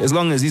like, okay, as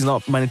long as he's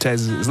not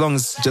monetized, as long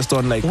as just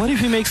on like what if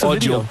he makes a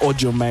video?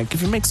 Audio Mac. If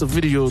he makes a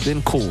video,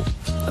 then cool.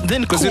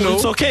 Then cool. You know,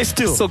 it's okay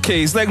still. It's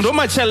okay. It's like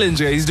Roma Challenge.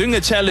 He's doing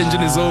a challenge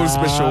in his own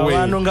special way.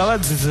 Roma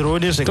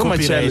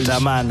Challenge.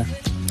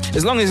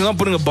 As long as he's not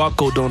putting a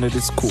barcode on it,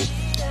 it's cool.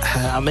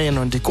 I'm in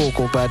on the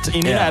coco, but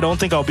I don't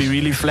think I'll be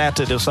really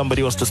flattered if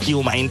somebody was to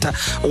steal my entire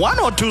 1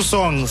 or 2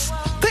 songs.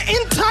 The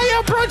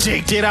entire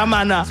project,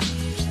 Ramana.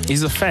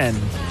 He's a fan.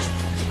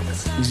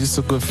 He's just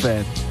a good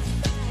fan.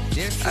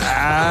 He's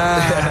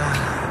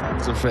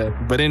a fan.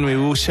 But anyway,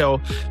 we shall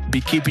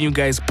be keeping you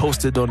guys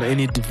posted on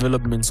any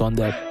developments on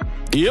that.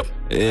 Yep.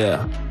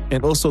 Yeah.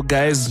 And also,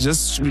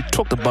 guys, we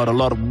talked about a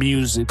lot of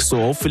music, so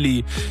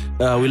hopefully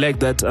we like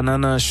that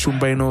Anana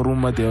Shumbaino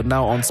Ruma. They are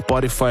now on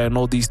Spotify and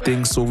all these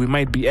things, so we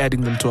might be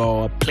adding them to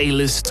our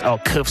playlist, our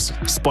Curves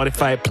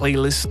Spotify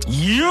playlist.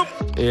 Yep.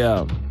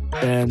 Yeah.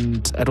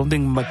 And I don't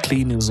think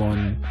McLean is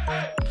on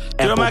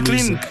Apple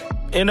Music.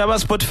 In our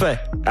Spotify.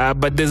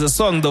 But there's a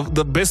song,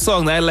 the best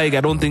song that I like,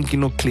 I don't think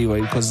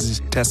Cleaver, because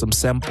it has some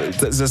sample.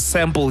 There's a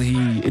sample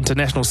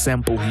international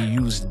sample he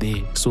used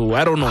there. So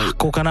I don't know. I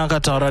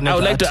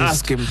would like to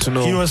ask him to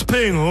know. He was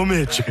paying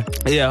homage.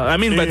 Yeah, I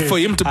mean, but for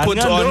him to put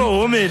on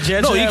homage.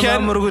 No, he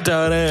can.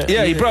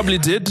 Yeah, he probably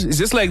did. It's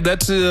just like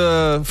that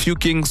Few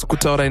Kings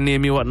Kutaura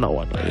Nemi what,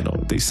 you know,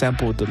 they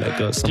sampled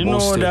like some you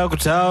know that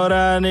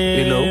Kutaura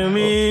Nemi,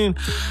 you know,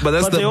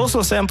 but they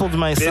also sampled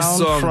my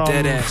sound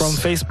from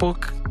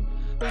Facebook.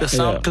 The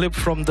sound clip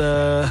from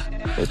the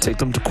take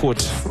them to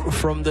court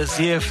from the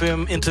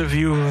ZFM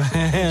interview.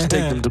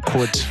 Take them to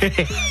court.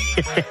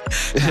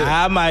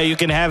 You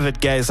can have it,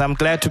 guys. I'm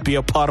glad to be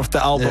a part of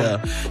the album.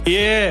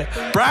 Yeah.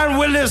 Brian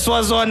Willis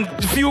was on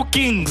Few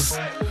Kings.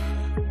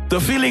 The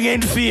Feeling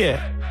Ain't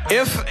Fear.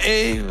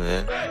 F-A.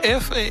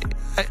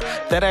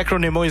 That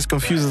acronym always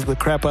confuses the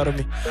crap out of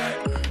me.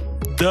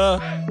 The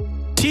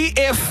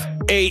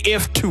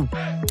TFAF2.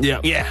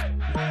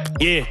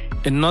 Yeah.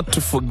 And not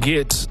to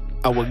forget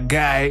our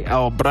guy,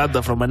 our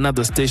brother from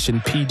another station,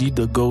 PD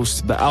The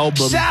Ghost, the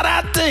album. Shout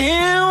out to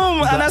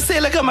him! And I say,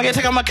 like, I'm going to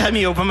take my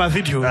cameo for my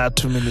video.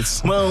 2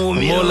 minutes. More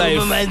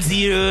life.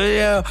 Chibo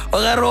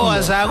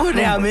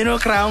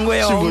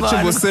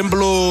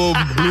Semblo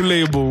Blue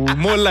Label.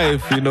 More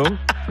life, you know.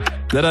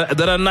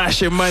 That are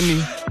nash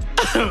money.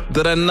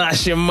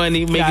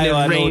 Making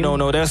it rain.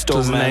 No, that's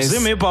dope, man. Nice.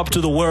 Zim hip hop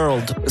to the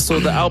world. So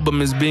the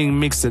album is being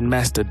mixed and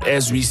mastered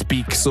as we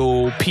speak.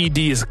 So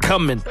PD is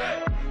coming.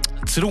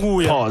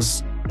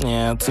 Pause.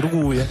 Yeah, it's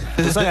really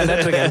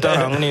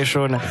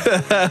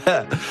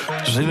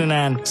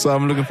nice. So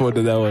I'm looking forward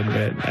to that one,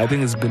 man. I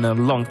think it's been a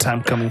long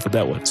time coming for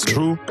that one. So,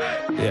 true.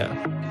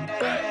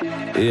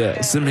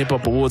 Yeah. Zim Hip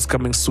Hop Awards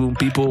coming soon.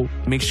 People,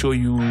 make sure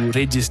you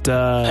register.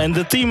 And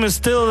the theme is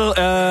still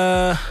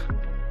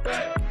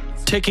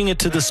taking it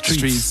to the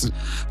streets.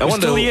 I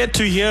wonder, still yet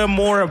to hear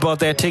more about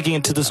that, taking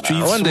it to the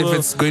streets. I wonder if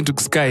it's going to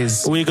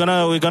Skies. We're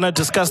gonna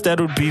discuss that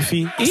with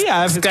Beefy.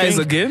 Yeah, if Skies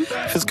again.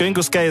 If it's going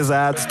to Skies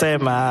this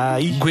time,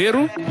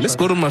 Guero. Let's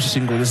go to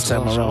Mashingo this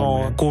time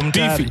around.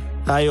 Beefy.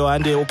 Ayo,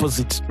 and the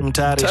opposite.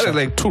 Mutare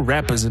like 2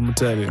 rappers in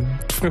Mutare.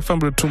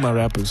 2 more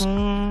rappers.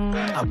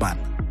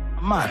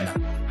 Man.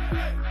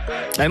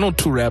 I know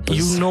 2 rappers.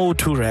 You know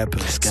 2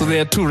 rappers. So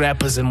there are 2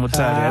 rappers in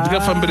Mutare. I think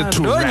I found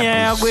 2 rappers.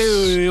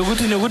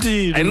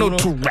 I know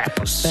 2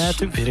 rappers.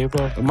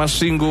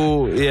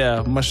 Mashingo,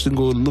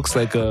 Mashingo looks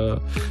like a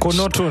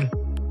Konoton.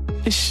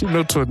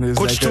 Noton is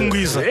Coach like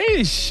Tungwiza.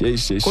 Coach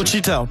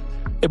Coachita.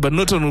 Yeah, but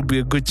Norton would be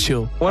a good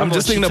chill. What I'm about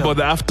just thinking Cheetah?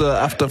 about the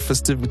after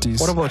festivities.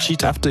 What about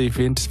Cheetah? After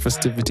event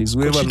festivities.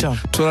 We Go have Cheetah.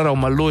 Torara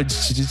Maloj,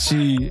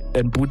 Chichichi,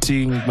 and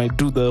Booting might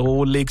do the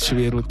whole Lake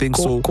Chivero thing.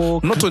 So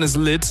Norton is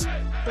lit.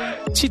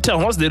 Cheetah,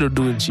 what's there to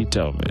do in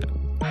Cheetah,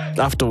 man?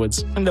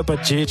 Afterwards. And the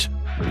budget.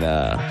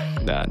 Nah.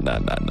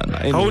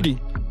 Anyway, Howdy.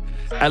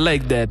 I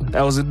like that.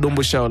 I was in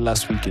Dombo Shower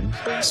last weekend.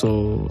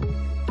 So,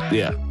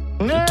 yeah.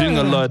 Doing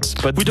a lot.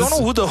 But We don't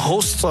know who the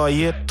hosts are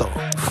yet, though.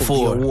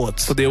 For the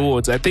awards. For the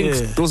awards. I think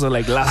Yeah. those are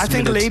like last I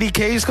think minute. Lady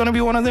K is going to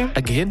be one of them.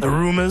 Again? The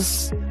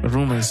rumors.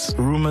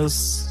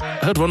 Rumors. I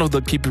heard one of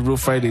the Keep It Real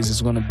Fridays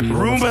is going to be one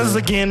of Rumors the-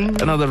 again.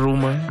 Another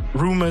rumor.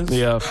 Rumors.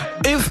 Yeah.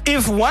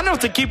 If one of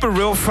the Keep It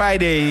Real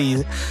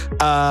Friday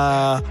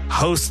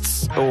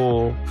hosts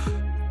or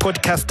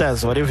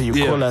podcasters, whatever you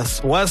call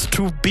us, was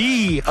to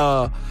be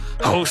a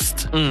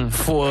host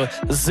for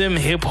Zim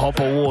Hip Hop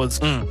Awards,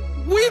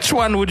 which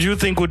one would you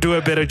think would do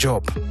a better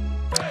job?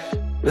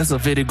 That's a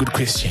very good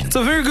question. It's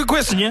a very good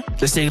question, yeah?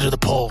 Let's take it to the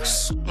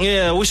polls.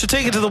 Yeah, we should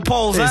take it to the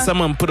polls, Hey, huh?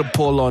 someone put a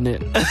poll on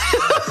it.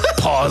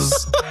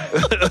 Pause.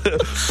 Put a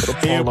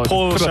poll on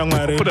poll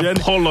it. Put a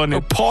poll on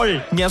it. Poll.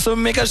 Yeah, so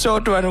make a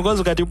short one because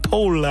we got the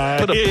poll.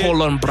 Put a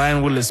poll on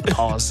Brian Willis.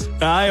 Pause.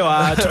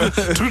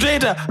 Today,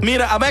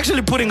 Mira, I'm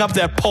actually putting up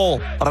that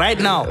poll right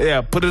now.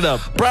 Yeah, put it up.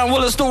 Brian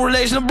Willis, no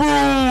relation to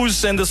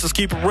Bruce, and this is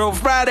Keep It Real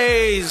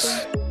Fridays.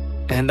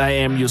 And I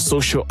am your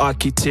social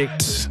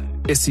architect,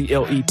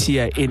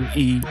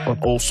 SELETINE, on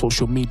all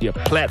social media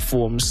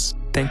platforms.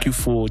 Thank you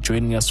for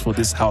joining us for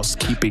this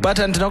housekeeping. But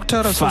and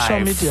Doctor social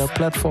 5. media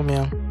platform,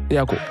 yeah.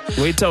 Yeah, go.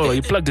 Wait,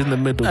 you plugged in the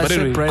middle. I But said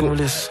anyway, Brian go.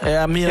 Willis.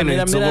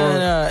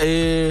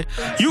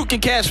 You can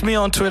catch me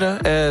on Twitter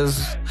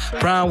as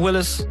Brian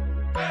Willis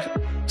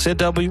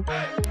ZW.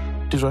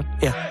 This one?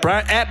 Yeah.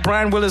 At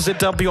Brian Willis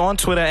ZW on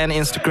Twitter and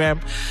Instagram.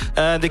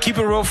 The Keep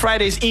It Real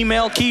Fridays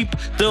email. Keep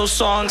those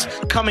songs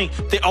coming.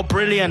 They are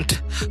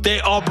brilliant. They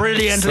are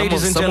brilliant,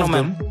 ladies and some of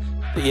gentlemen.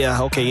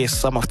 Yeah, okay, yes,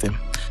 some of them.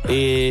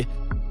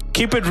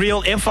 Keep it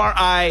real,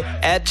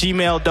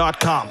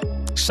 FRI@gmail.com.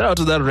 Shout out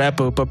to that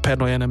rapper,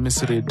 Papano and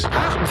Misread.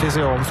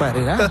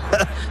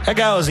 That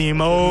guy was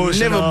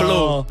emotional. Never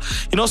blow.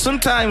 You know,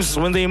 sometimes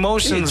when the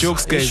emotions,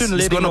 Jokes, you guys. shouldn't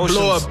It's let gonna emotions.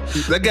 blow up.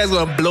 That guy's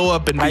gonna blow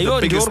up and be the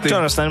biggest thing.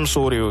 I'm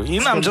sorry. You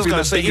know, I'm just be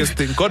gonna the say, biggest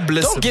thing. God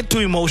bless don't him. get too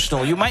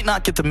emotional. You might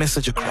not get the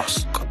message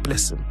across. God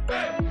bless him.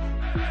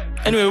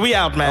 Anyway, we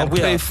out, man. I'll we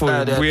play out. for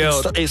you. We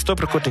out. Hey, stop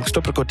recording.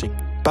 Stop recording.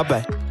 Bye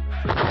bye.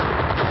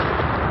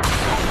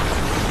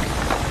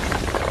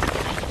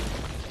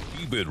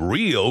 Keep It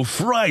Real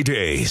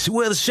Fridays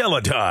with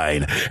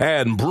Celatine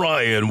and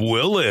Brian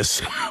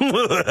Willis.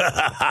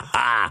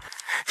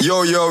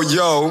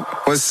 Yo,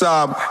 what's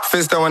up?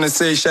 First, I want to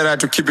say shout out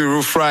to Keep It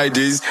Real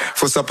Fridays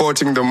for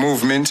supporting the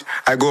movement.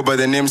 I go by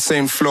the name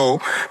Saint Flow,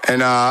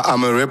 and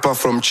I'm a rapper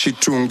from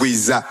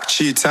Chitungwiza,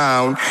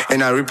 Chi-Town,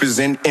 and I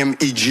represent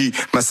MEG,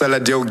 Masala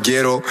Del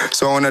Ghetto.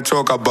 So I want to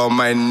talk about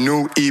my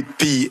new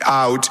EP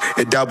out,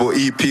 a double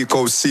EP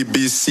called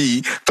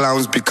CBC,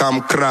 Clowns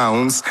Become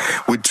Crowns,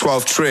 with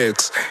 12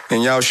 tracks.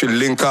 And y'all should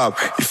link up.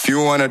 If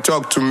you want to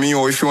talk to me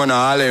or if you want to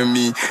holler at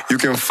me, you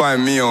can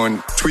find me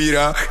on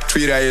Twitter.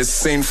 Twitter is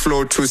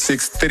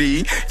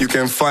SaintFlow263. You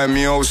can find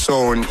me also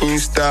on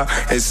Insta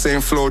at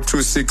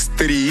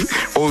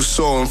SaintFlow263.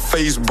 Also on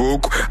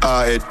Facebook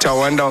at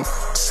Tawanda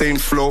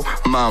SaintFlow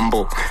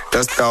Mambo.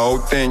 That's the whole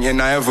thing. And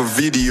I have a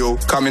video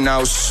coming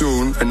out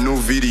soon, a new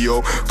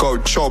video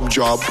called Chop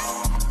Job.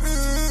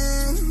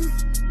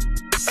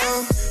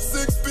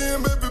 6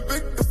 p.m. baby,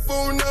 pick the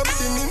phone up.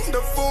 In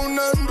the phone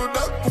and do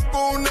that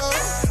kupona.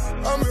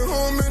 I'm at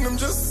home and I'm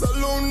just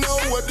alone now.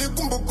 What they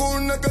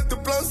kumbukona, got the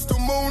plans to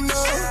Mona. I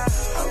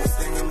was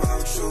thinking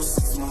about you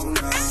since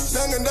Mona.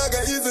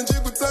 Naga isn't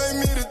cheap, but time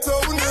me the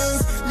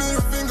toners.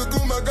 Middle finger to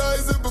my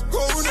guys at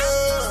Bacona.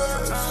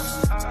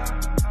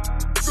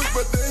 Good,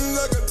 but then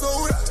like I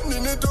told her,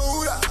 Nina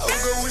told her. I'll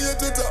go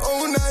wait it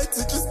all night,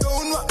 it just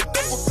don't want.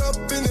 Double cup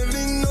in a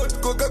lean note,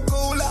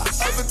 Coca-Cola.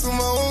 I've been to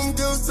my home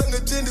girls, and the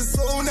gin is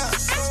sauna.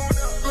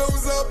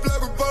 Close up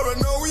like a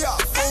paranoia.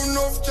 Phone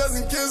off just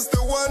in case the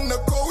one to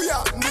go,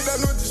 yeah. Need I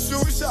know the shoe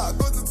shot,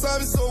 cause the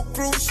time is so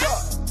crucial.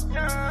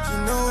 You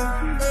know,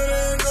 it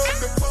ain't up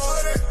the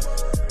party.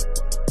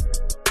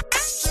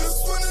 Just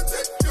wanna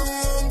take you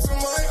home to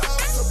my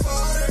after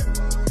party.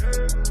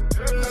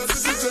 Now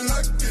this is a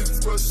knock,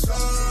 it's for sure. I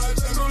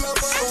know la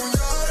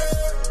bauyare.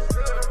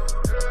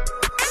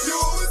 You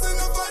always in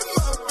the fight,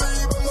 my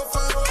baby, my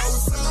fire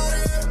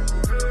outside.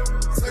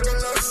 Second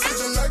knock,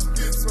 it's a knock,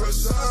 it's for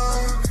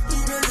sure. You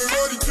nigga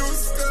got the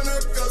juice,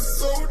 kanaka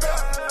soda.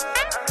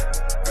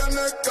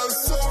 Kanaka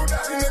soda.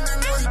 You nigga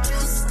got the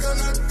juice,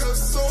 kanaka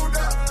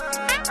soda.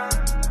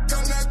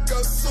 Kanaka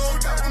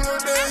soda. You know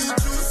that you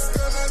juice,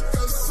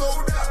 kanaka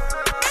soda.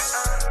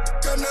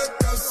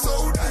 Kanaka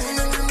soda. You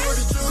nigga got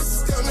the juice,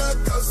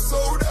 kanaka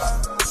soda.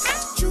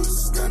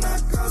 Juice,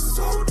 kanaka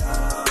soda.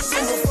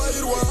 Single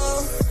fire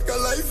one, got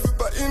life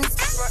with a int.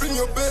 Bring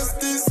your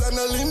besties,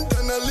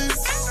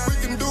 analyst. We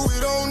can do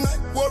it all night.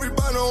 Worry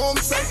about no home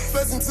site.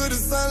 Pressing to the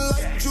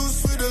sunlight.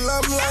 Juice with the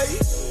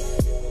limelight.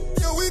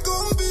 Yeah, we we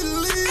gon'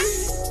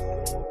 believe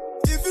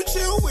if you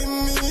chill with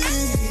me.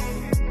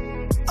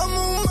 I'm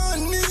on my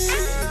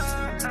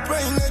knees,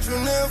 praying that you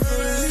never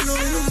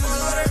leave.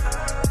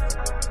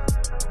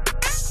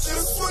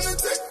 Just wanna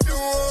take you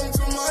home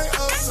to my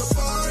house to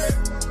party.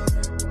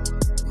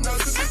 Now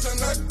the bitch and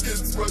that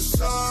kids were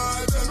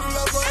shy, and you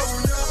love how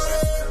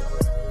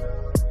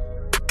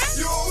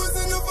you always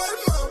in the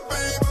vibe, my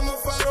babe. I'm a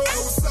fire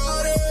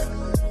outside.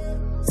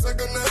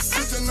 Second that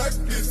bitch and that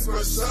kids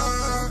were shy.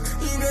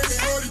 You know you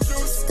know the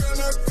juice,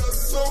 Kanaka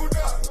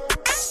soda.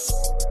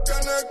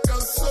 Kanaka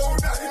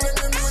soda. You know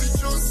you know the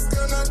juice,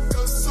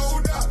 Kanaka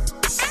soda.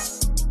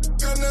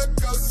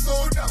 Kanaka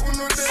soda. You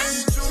know the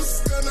juice,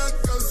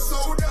 Kanaka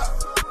soda.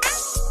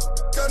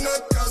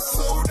 Kanaka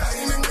soda.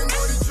 You know you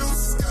know the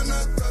juice,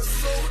 Kanaka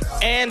soda.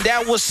 And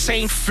that was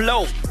Saint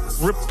Flo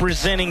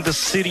representing the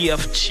city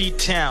of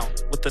Chi-Town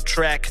with the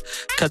track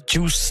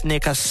Kajuice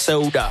Nigga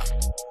Soda.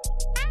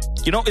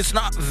 You know, it's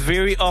not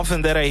very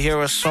often that I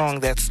hear a song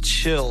that's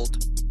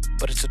chilled,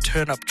 but it's a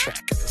turn-up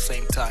track at the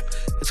same time.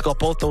 It's got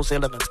both those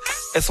elements.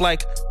 It's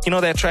like, you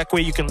know that track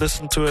where you can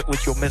listen to it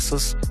with your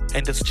missus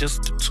and it's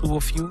just two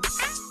of you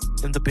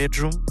in the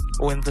bedroom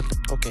or in the,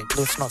 okay,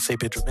 let's not say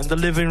bedroom, in the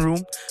living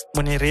room,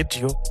 when you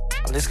radio.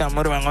 Let's go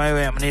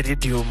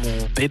radio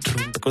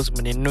bedroom because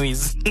when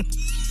noise.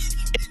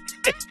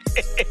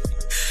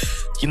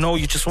 You know,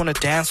 you just want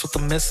to dance with the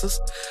missus.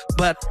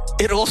 But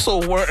it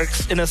also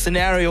works in a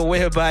scenario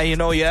whereby, you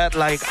know, you're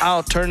like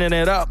out turning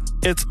it up.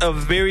 It's a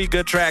very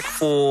good track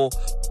for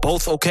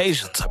both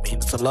occasions. I mean,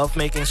 it's a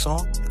love-making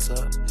song. It's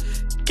a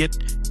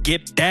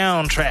get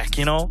down track,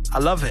 you know? I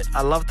love it.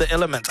 I love the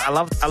elements. I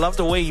love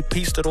the way he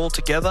pieced it all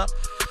together.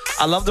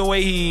 I love the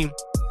way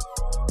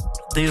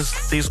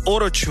there's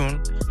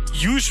auto-tune.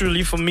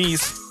 Usually for me,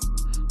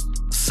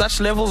 such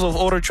levels of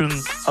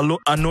auto-tune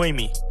annoy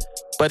me.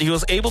 But he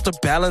was able to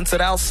balance it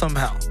out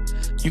somehow.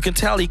 You can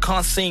tell he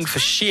can't sing for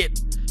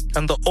shit,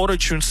 and the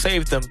auto-tune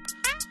saved them.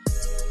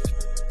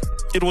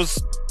 It was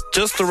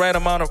just the right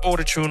amount of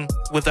auto-tune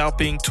without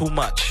being too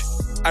much.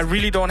 I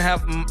really don't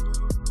have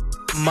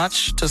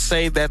much to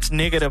say that's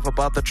negative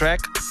about the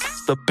track.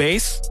 The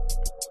bass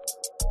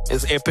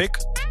is epic.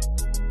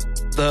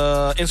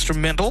 The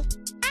instrumental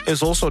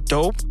is also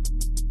dope.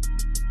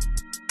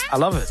 I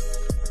love it.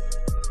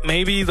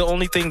 Maybe the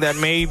only thing that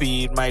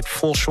maybe it might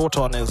fall short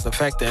on is the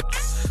fact that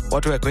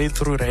what we're going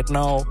through right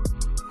now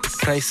with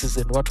prices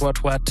and what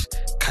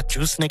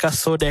Kajuice Nigga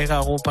Soda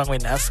when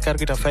Ascar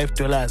get $5,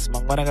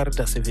 Mangwana got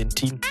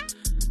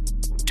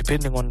 $17,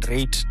 depending on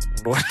rate.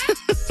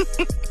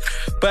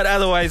 But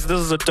otherwise, this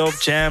is a dope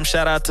jam.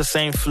 Shout out to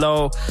Saint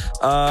Flo.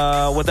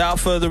 Without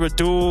further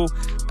ado,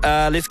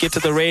 let's get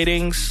to the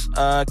ratings.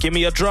 Give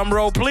me a drum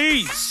roll,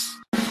 please.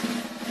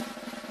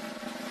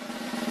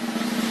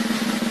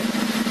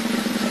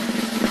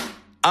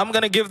 I'm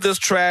going to give this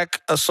track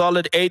a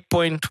solid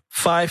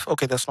 8.5.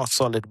 Okay, that's not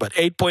solid, but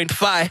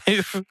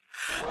 8.5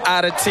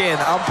 out of 10.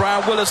 I'm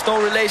Brian Willis, no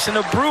relation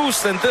to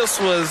Bruce, and this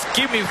was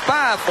Give Me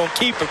 5 on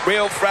Keep It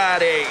Real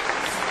Friday.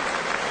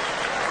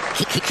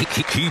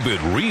 Keep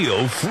It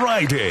Real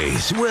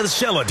Fridays with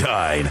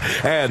Celatine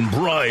and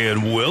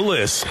Brian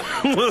Willis.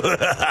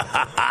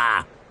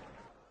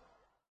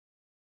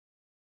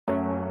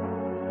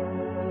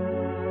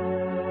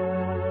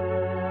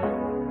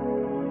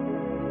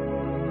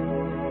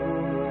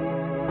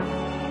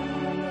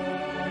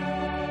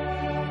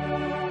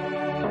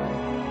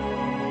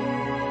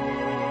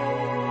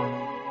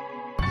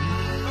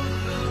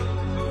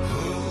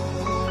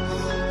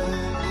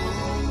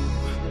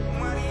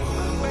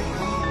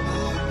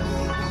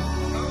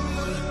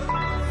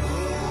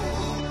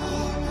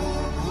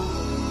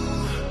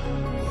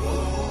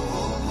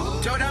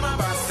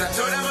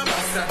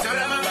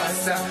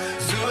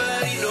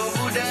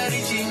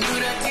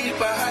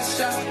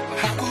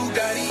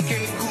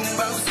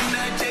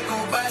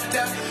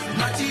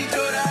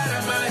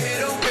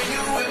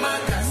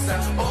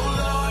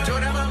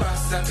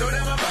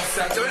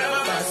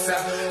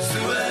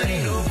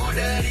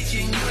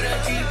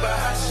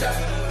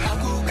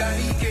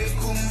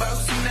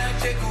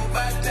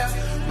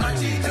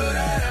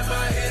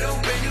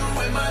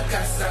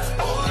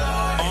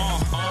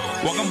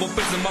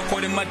 wakambopeza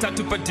makore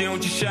matatu padeo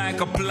chishaya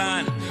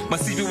kaplan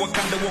masivi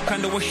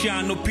wakanda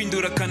washano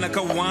pindura kana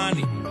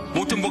kawani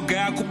moto mboga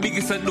yako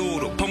bigisa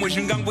doro pamwe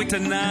zvingangweta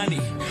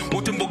nani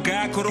moto mboga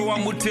yako rowa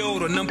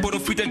muteoro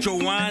namporofita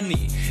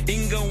chowani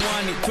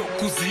ingawani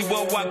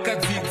tokuziwa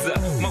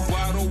wakadzidza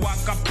magwaro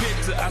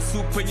wakapedza asi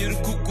upenyu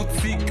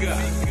rikukutsika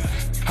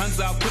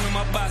hanzi hakuna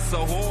mabasa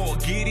ho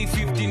giri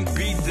 15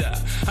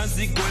 bita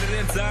hanzi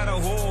igorere nzara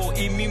ho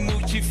imi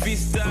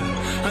muchifista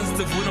hanzi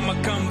tavhura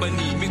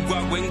makambani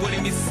migwagwa ingori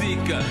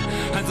misika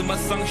hanzi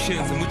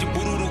masanctions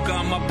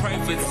muchibururuka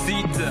maprivate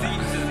seater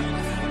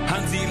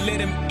Hanzi let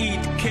him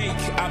eat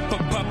cake. Apa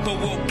papa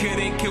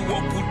wokereke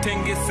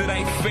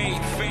wokutengeserai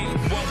faith.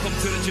 Welcome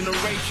to the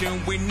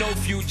generation with no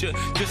future.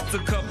 Just a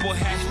couple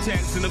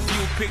hashtags and a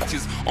few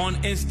pictures on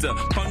Insta.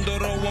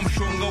 Pandoro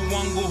wamshonga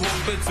wangu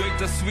hope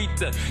zoita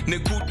sweeter.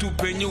 Nekutu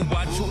penyu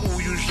wachu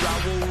uyu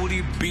jawo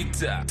uri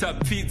bitter. Ta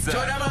pizza.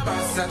 Toda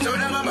mabasa.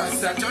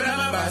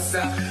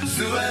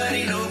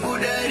 Zuari no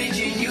budari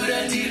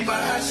chinyura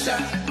tipahasha.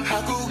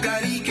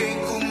 Hakugarike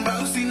kumba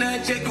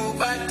usinache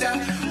kupata.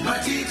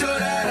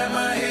 Machitorara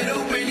mahero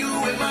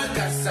penyuwe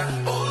makasa.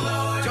 Oh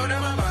Lord. Toda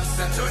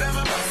mabasa.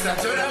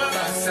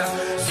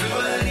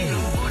 Zuari no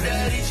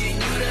budari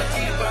chinyura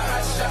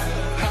tipahasha.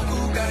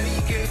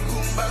 Hakugarike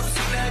kumba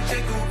usinache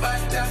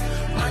kupata.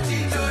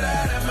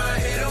 Machitorara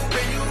mahero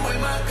penyuwe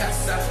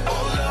makasa.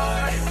 Oh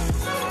Lord.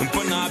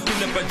 Mpana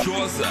apina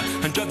pachosa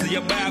Anjazi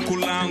ya baya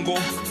kulango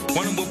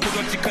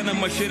Wanambopuga chikana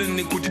mashere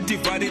ni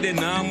kutitivaride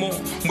namo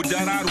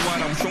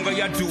Mudararwara mshonga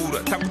ya dura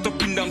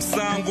Takutopinda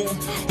msango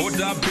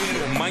Oda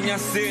bero,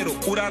 manyasero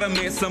Urara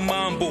mesa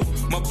mambo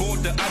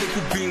Maboda ari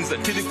kubinza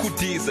Tili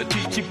kudiza,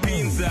 tichi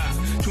pinza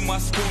Chuma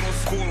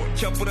skoro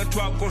Chapura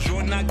twako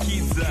jona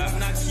kiza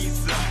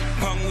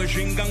Pamwe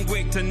jinga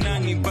ngwekta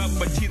nani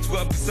Baba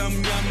chitwa pisa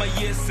mnyama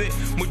yese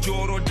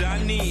Mujoro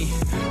dani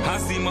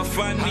Hasi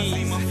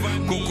mafani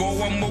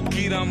Kugowa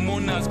mokira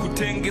monas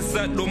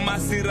Kutengesa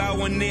domasira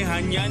wane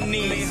hanyani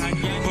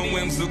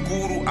Pamwe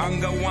mzuguru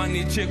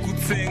angawani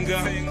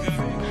chekutsenga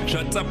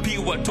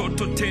Shatapiwa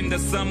toto tenda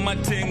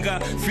samatenga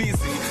Fizi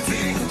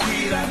ziri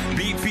kukwira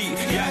BP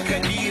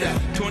yakadira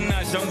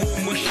Tona jangu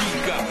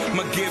mushika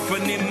Magefa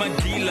ne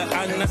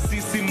madila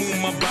Anasisi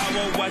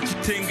mumabawa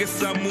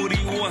Wachitengesa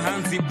muriwa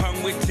Hanzi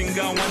pangwe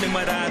tinga wane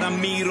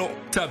mararamiro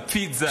Ta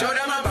pizza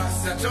Toda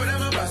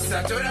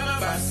mabasa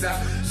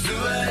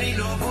Zuari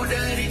no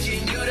budari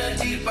chinyura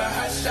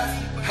tipahasha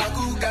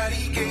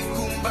Hakugarike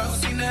kumba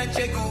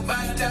usinache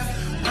kupata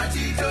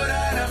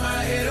Machitorara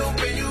mahero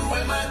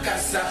penyuwe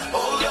makasa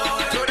Oh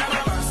Lord Toda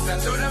mabasa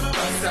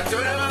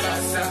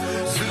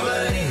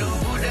Zuari no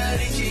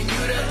budari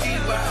chinyura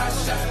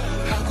tipahasha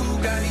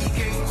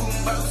Hakugarike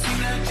kumba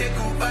usinache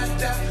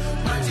kupata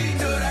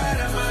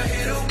Machitorara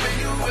mahero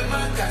penyuwe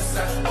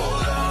makasa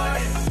Oh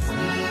Lord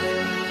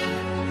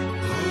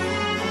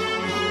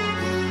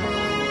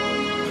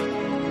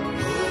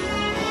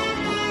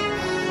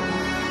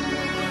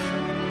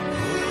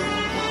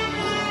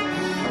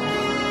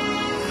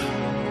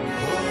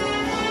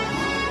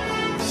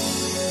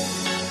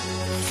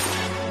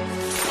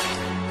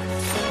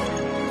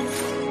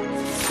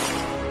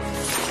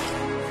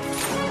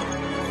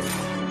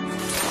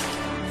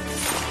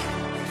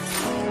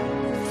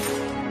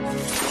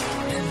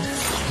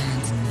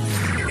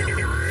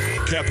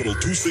Capital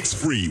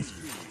 263